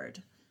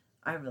reward,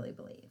 I really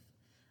believe.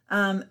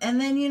 And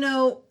then,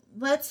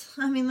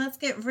 let's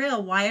get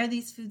real. Why are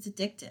these foods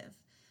addictive?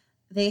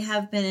 They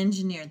have been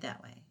engineered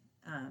that way.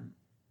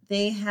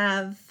 They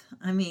have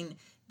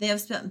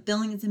spent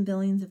billions and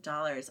billions of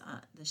dollars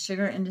on the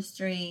sugar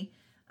industry,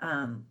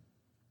 the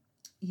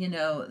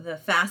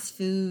fast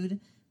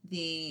food,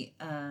 the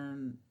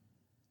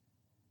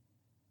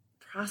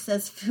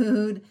processed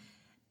food.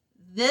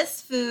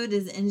 This food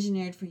is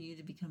engineered for you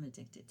to become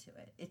addicted to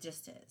it. It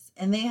just is.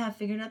 And they have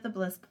figured out the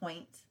bliss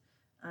point.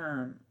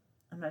 I'm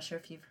not sure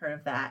if you've heard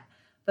of that.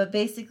 But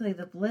basically,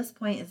 the bliss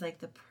point is like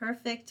the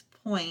perfect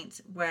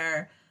point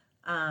where,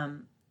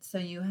 so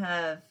you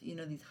have,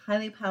 these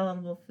highly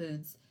palatable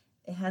foods.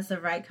 It has the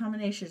right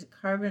combinations of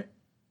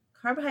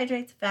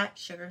carbohydrates, fat,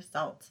 sugar,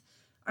 salt,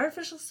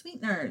 artificial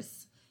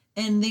sweeteners.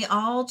 And they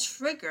all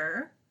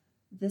trigger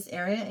this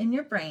area in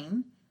your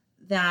brain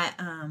that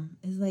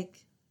is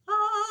like,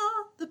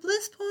 the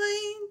bliss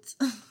point.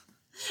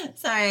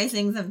 Sorry, I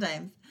sing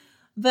sometimes.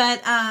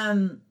 But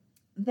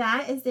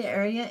that is the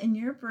area in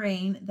your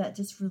brain that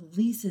just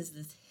releases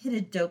this hit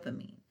of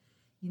dopamine,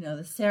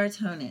 the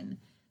serotonin.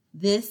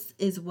 This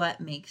is what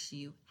makes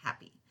you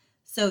happy.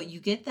 So you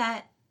get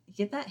that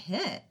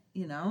hit,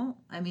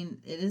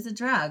 it is a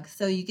drug.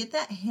 So you get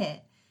that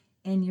hit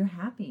and you're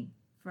happy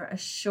for a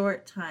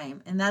short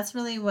time. And that's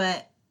really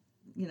what,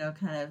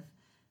 kind of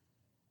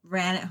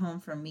ran it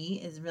home for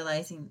me, is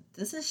realizing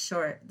this is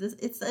short.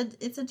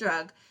 It's a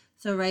drug.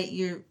 So, right,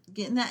 you're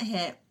getting that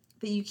hit,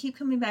 but you keep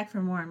coming back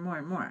for more and more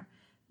and more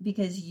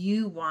because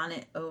you want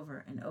it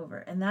over and over.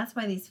 And that's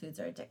why these foods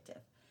are addictive.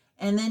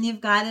 And then you've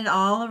got it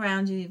all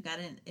around you. You've got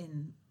it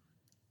in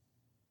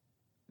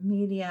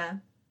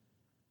media,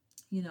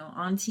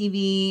 on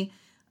TV.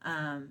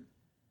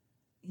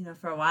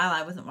 For a while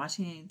I wasn't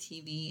watching any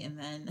TV, and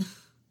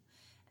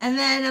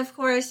then of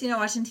course,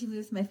 watching TV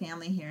with my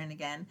family here and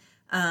again.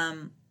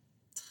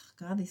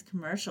 God, these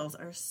commercials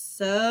are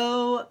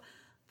so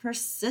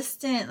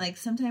persistent. Like,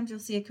 sometimes you'll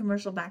see a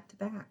commercial back to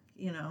back,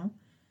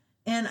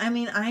 And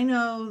I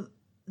know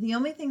the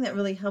only thing that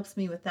really helps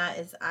me with that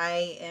is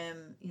I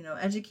am,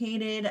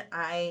 educated.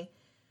 I'm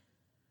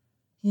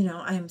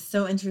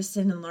so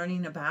interested in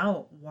learning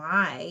about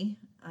why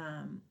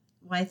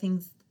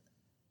things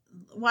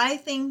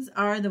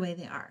are the way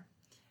they are,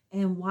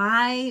 and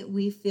why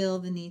we feel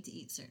the need to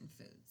eat certain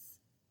foods.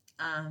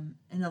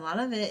 And a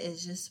lot of it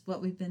is just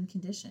what we've been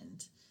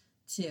conditioned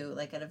to,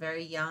 like, at a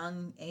very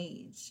young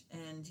age.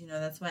 And,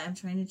 that's why I'm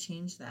trying to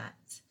change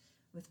that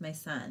with my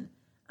son,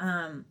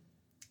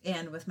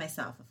 and with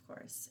myself, of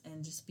course,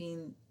 and just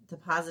being the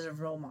positive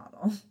role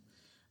model.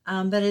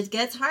 But it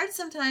gets hard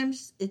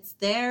sometimes. It's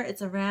there,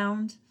 it's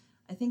around.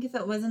 I think if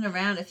it wasn't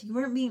around, if you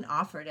weren't being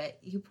offered it,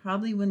 you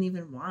probably wouldn't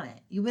even want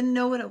it. You wouldn't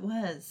know what it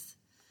was.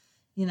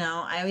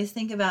 I always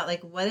think about,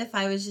 like, what if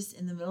I was just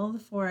in the middle of the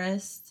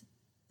forest,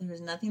 there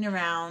was nothing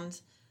around,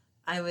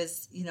 I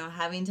was,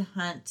 having to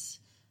hunt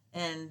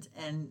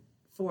and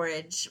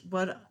forage.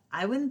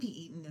 I wouldn't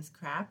be eating this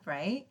crap,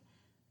 right?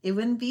 It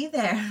wouldn't be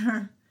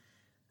there.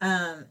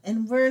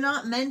 And we're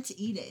not meant to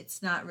eat it.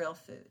 It's not real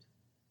food.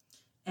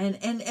 And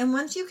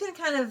once you can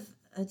kind of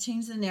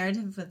change the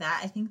narrative with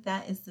that, I think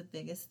that is the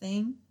biggest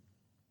thing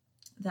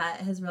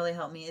that has really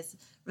helped me, is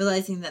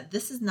realizing that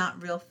this is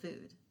not real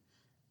food.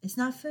 It's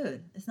not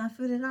food. It's not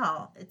food at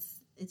all.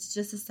 It's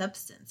just a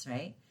substance,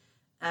 right?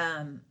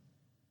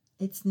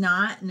 It's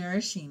not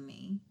nourishing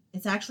me.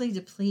 It's actually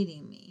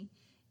depleting me.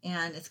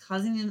 And it's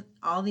causing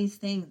all these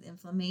things,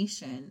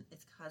 inflammation.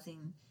 It's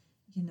causing,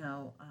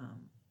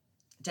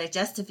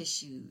 digestive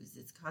issues.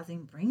 It's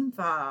causing brain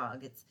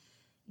fog. It's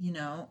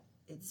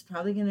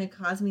probably going to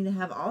cause me to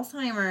have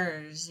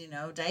Alzheimer's,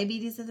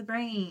 diabetes of the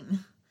brain,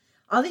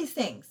 all these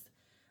things.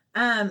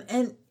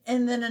 And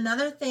then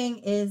another thing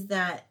is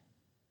that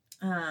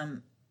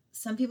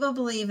some people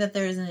believe that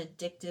there is an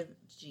addictive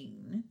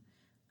gene.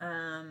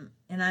 And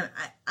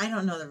I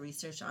don't know the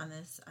research on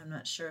this. I'm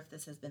not sure if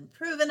this has been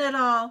proven at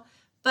all.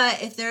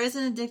 But if there is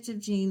an addictive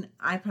gene,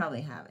 I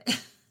probably have it.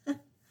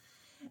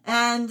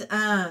 And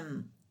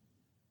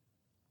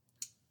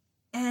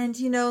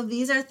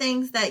these are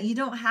things that you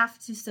don't have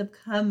to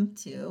succumb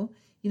to.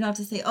 You don't have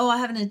to say, oh, I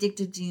have an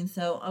addictive gene,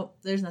 so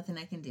there's nothing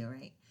I can do,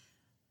 right?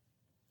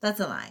 That's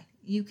a lie.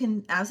 You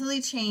can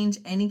absolutely change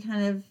any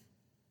kind of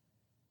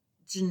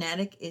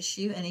genetic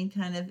issue, any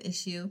kind of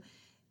issue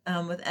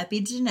with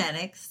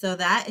epigenetics. So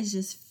that is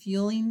just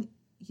fueling,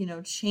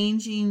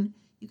 changing.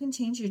 You can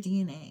change your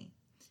DNA.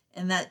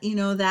 And that,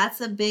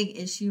 that's a big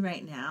issue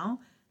right now,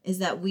 is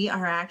that we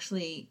are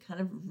actually kind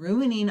of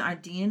ruining our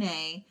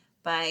DNA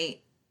by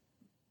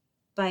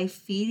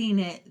feeding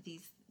it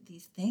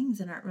these things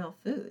that aren't real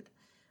food.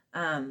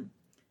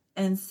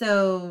 And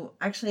so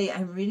actually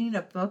I'm reading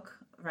a book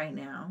right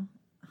now.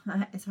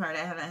 It's hard. I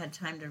haven't had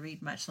time to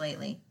read much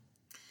lately.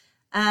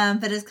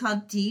 But it's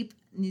called Deep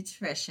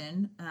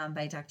Nutrition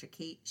by Dr.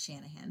 Kate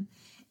Shanahan.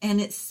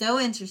 And it's so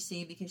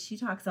interesting because she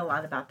talks a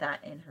lot about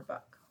that in her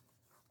book.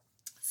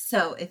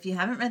 So if you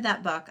haven't read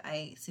that book,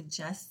 I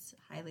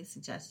highly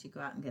suggest you go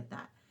out and get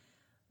that.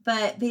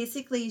 But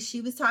basically,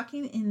 she was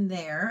talking in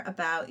there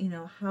about,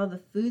 how the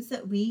foods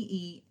that we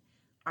eat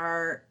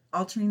are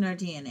altering our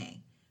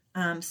DNA.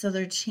 So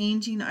they're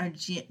changing our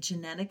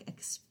genetic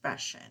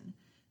expression.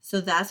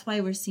 So that's why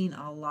we're seeing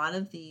a lot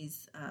of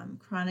these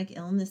chronic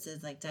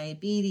illnesses like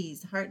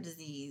diabetes, heart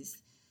disease,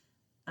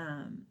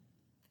 a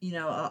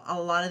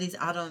lot of these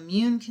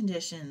autoimmune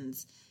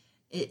conditions.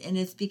 And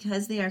it's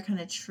because they are kind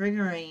of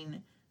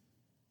triggering,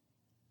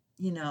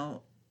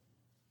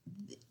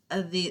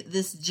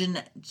 this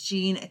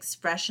gene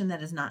expression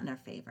that is not in our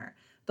favor.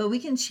 But we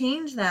can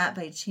change that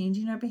by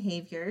changing our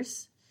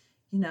behaviors,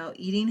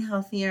 eating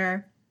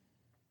healthier,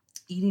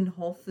 eating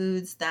whole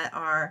foods that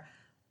are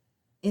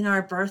in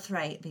our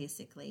birthright,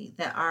 basically,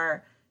 that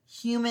are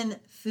human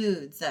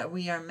foods that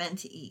we are meant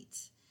to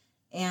eat.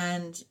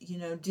 And,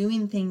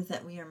 doing things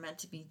that we are meant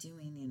to be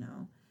doing,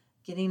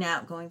 getting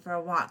out, going for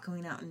a walk,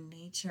 going out in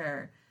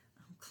nature,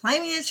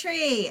 climbing a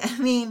tree,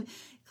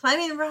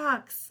 climbing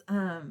rocks,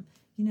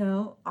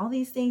 all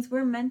these things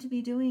we're meant to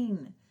be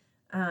doing.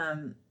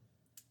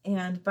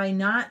 And by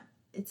not,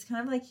 it's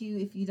kind of like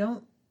if you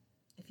don't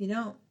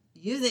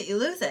use it, you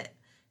lose it.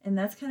 And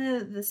that's kind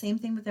of the same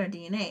thing with our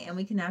DNA, and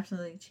we can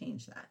absolutely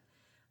change that.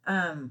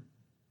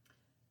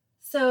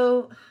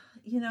 So,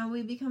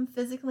 we become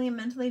physically and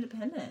mentally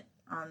dependent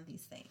on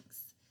these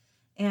things.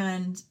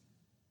 And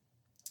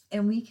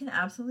we can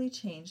absolutely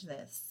change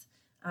this.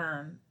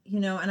 And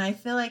I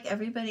feel like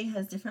everybody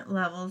has different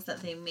levels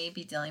that they may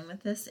be dealing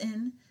with this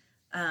in.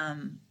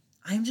 I'm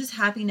just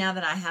happy now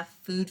that I have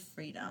food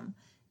freedom.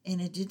 And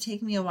it did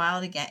take me a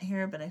while to get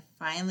here, but I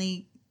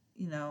finally,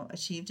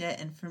 achieved it.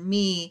 And for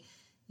me,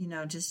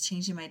 just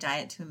changing my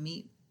diet to a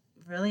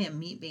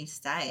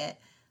meat-based diet.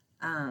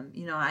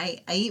 I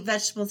eat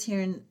vegetables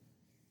here and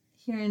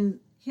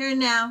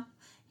now,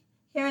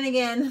 here and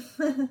again.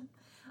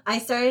 I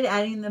started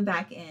adding them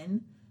back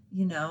in,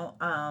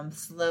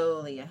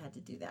 slowly. I had to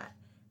do that.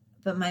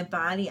 But my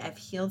body, I've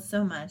healed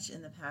so much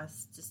in the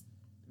past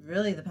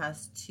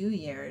 2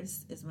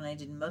 years is when I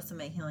did most of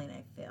my healing,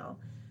 I feel.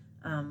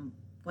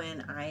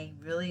 When I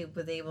really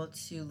was able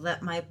to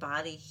let my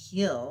body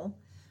heal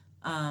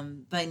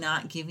by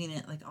not giving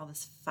it like all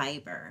this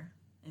fiber.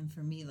 And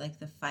for me, like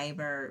the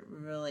fiber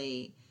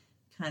really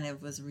kind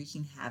of was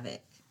wreaking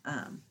havoc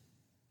on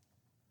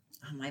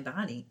my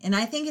body. And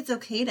I think it's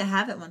okay to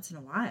have it once in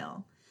a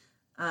while.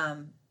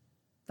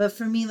 But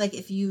for me, like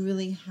if you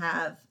really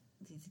have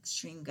these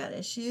extreme gut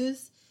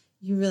issues,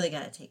 you really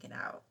got to take it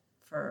out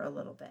for a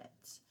little bit.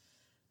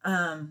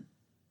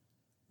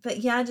 But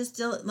yeah, just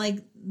still like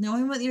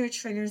knowing what your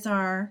triggers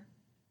are,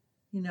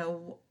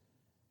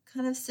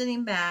 kind of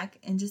sitting back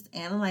and just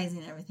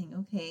analyzing everything.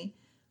 Okay,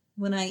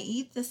 when I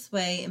eat this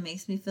way, it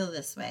makes me feel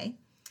this way.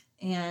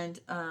 And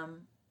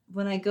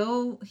when I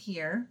go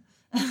here,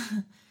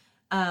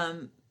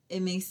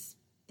 it makes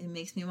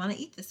me want to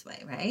eat this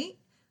way, right?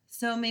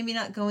 So maybe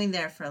not going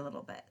there for a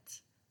little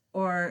bit.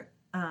 Or,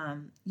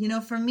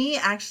 for me,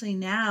 actually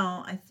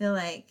now, I feel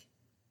like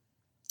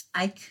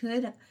I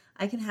can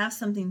have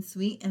something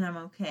sweet and I'm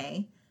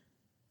okay.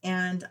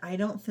 And I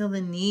don't feel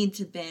the need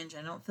to binge.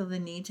 I don't feel the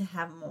need to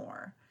have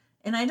more.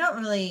 And I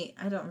don't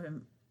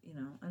even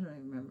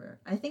remember.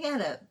 I think I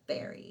had a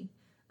berry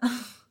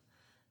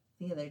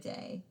the other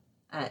day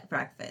at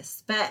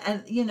breakfast. But,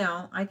 I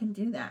can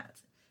do that.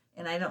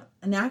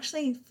 And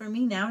actually, for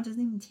me now, it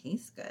doesn't even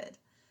taste good.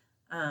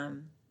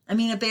 A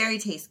berry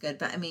tastes good,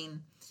 but I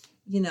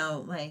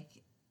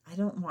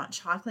don't want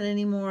chocolate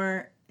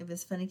anymore. It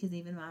was funny because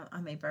even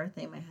on my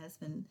birthday, my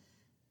husband,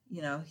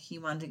 he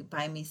wanted to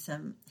buy me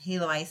some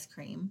Halo ice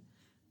cream.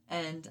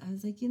 And I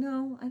was like, I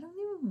don't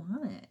even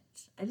want it.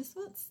 I just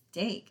want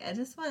steak. I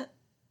just want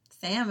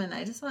salmon.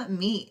 I just want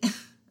meat.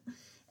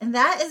 And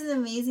that is an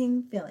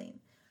amazing feeling.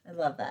 I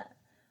love that.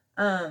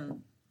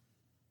 And,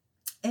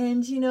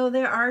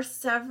 there are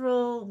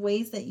several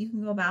ways that you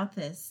can go about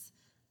this.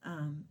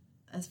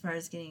 As far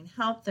as getting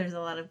help, there's a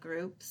lot of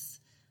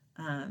groups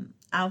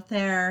out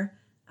there.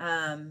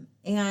 And,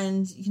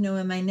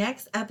 in my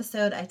next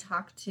episode, I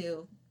talked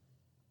to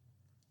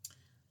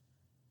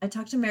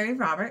Mary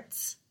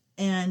Roberts,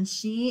 and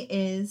she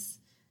is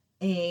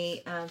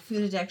a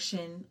food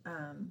addiction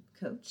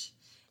coach,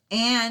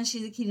 and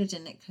she's a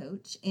ketogenic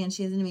coach, and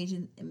she has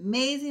an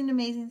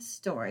amazing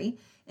story.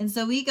 And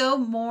so we go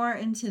more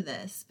into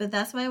this, but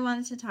that's why I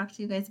wanted to talk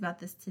to you guys about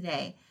this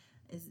today.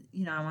 Is,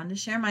 I wanted to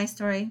share my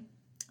story,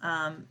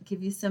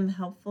 give you some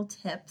helpful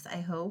tips, I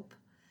hope,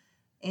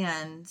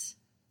 and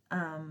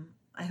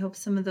I hope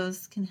some of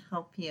those can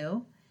help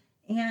you,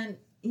 and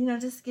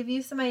just give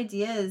you some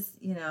ideas,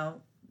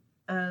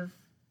 of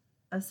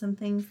some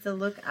things to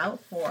look out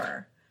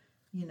for.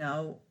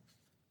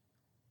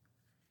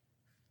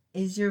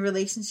 Is your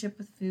relationship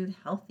with food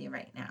healthy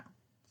right now?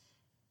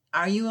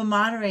 Are you a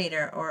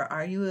moderator or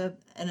are you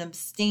an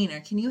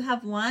abstainer? Can you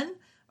have one,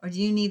 or do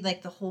you need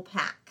the whole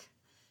pack?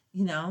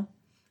 I'm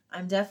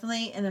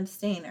definitely an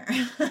abstainer.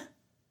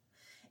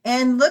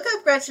 And look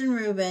up Gretchen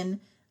Rubin.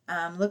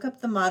 Look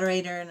up the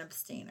moderator and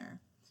abstainer.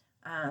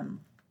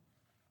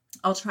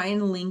 I'll try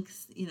and link,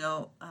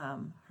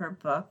 her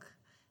book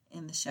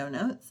in the show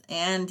notes,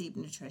 and Deep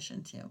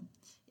Nutrition too,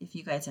 if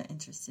you guys are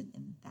interested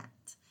in that.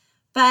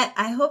 But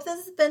I hope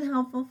this has been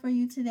helpful for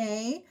you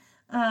today.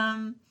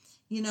 I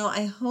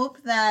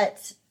hope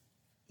that,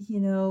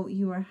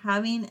 you are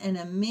having an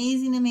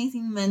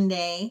amazing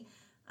Monday.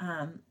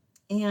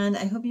 And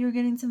I hope you're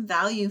getting some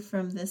value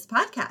from this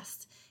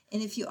podcast.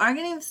 And if you are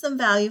getting some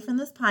value from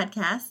this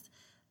podcast,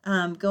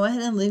 go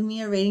ahead and leave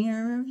me a rating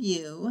or a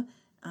review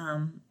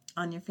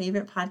on your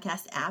favorite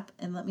podcast app,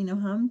 and let me know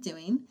how I'm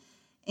doing.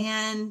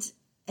 And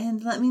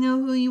let me know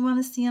who you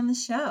want to see on the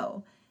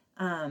show.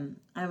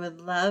 I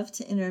would love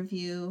to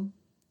interview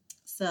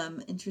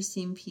some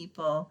interesting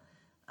people.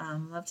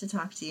 Love to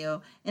talk to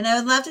you. And I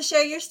would love to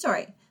share your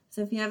story.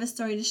 So if you have a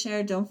story to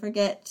share, don't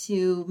forget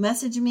to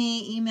message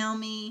me, email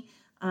me.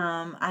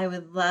 I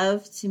would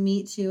love to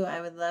meet you.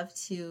 I would love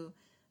to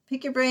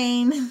pick your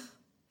brain.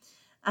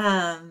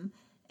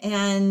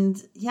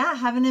 And yeah,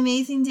 have an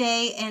amazing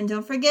day. And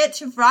don't forget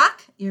to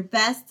rock your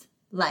best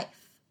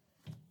life.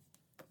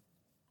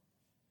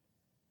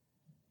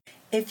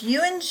 If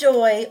you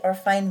enjoy or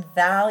find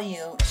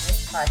value in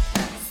this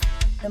podcast,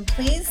 then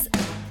please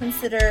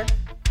consider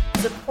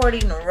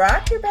supporting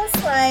Rock Your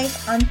Best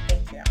Life on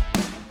Patreon.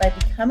 By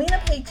becoming a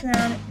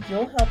Patreon,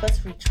 you'll help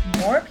us reach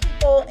more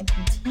people and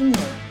continue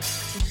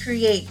to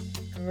create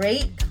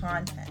great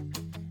content.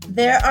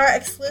 There are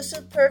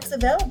exclusive perks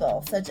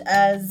available, such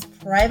as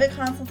private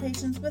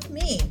consultations with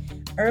me,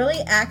 early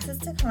access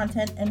to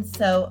content, and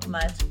so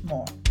much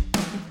more.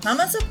 Become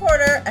a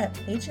supporter at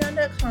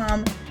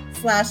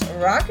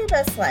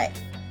patreon.com/rockyourbestlife.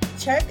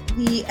 Check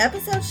the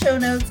episode show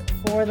notes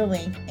for the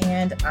link,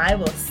 and I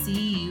will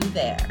see you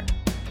there.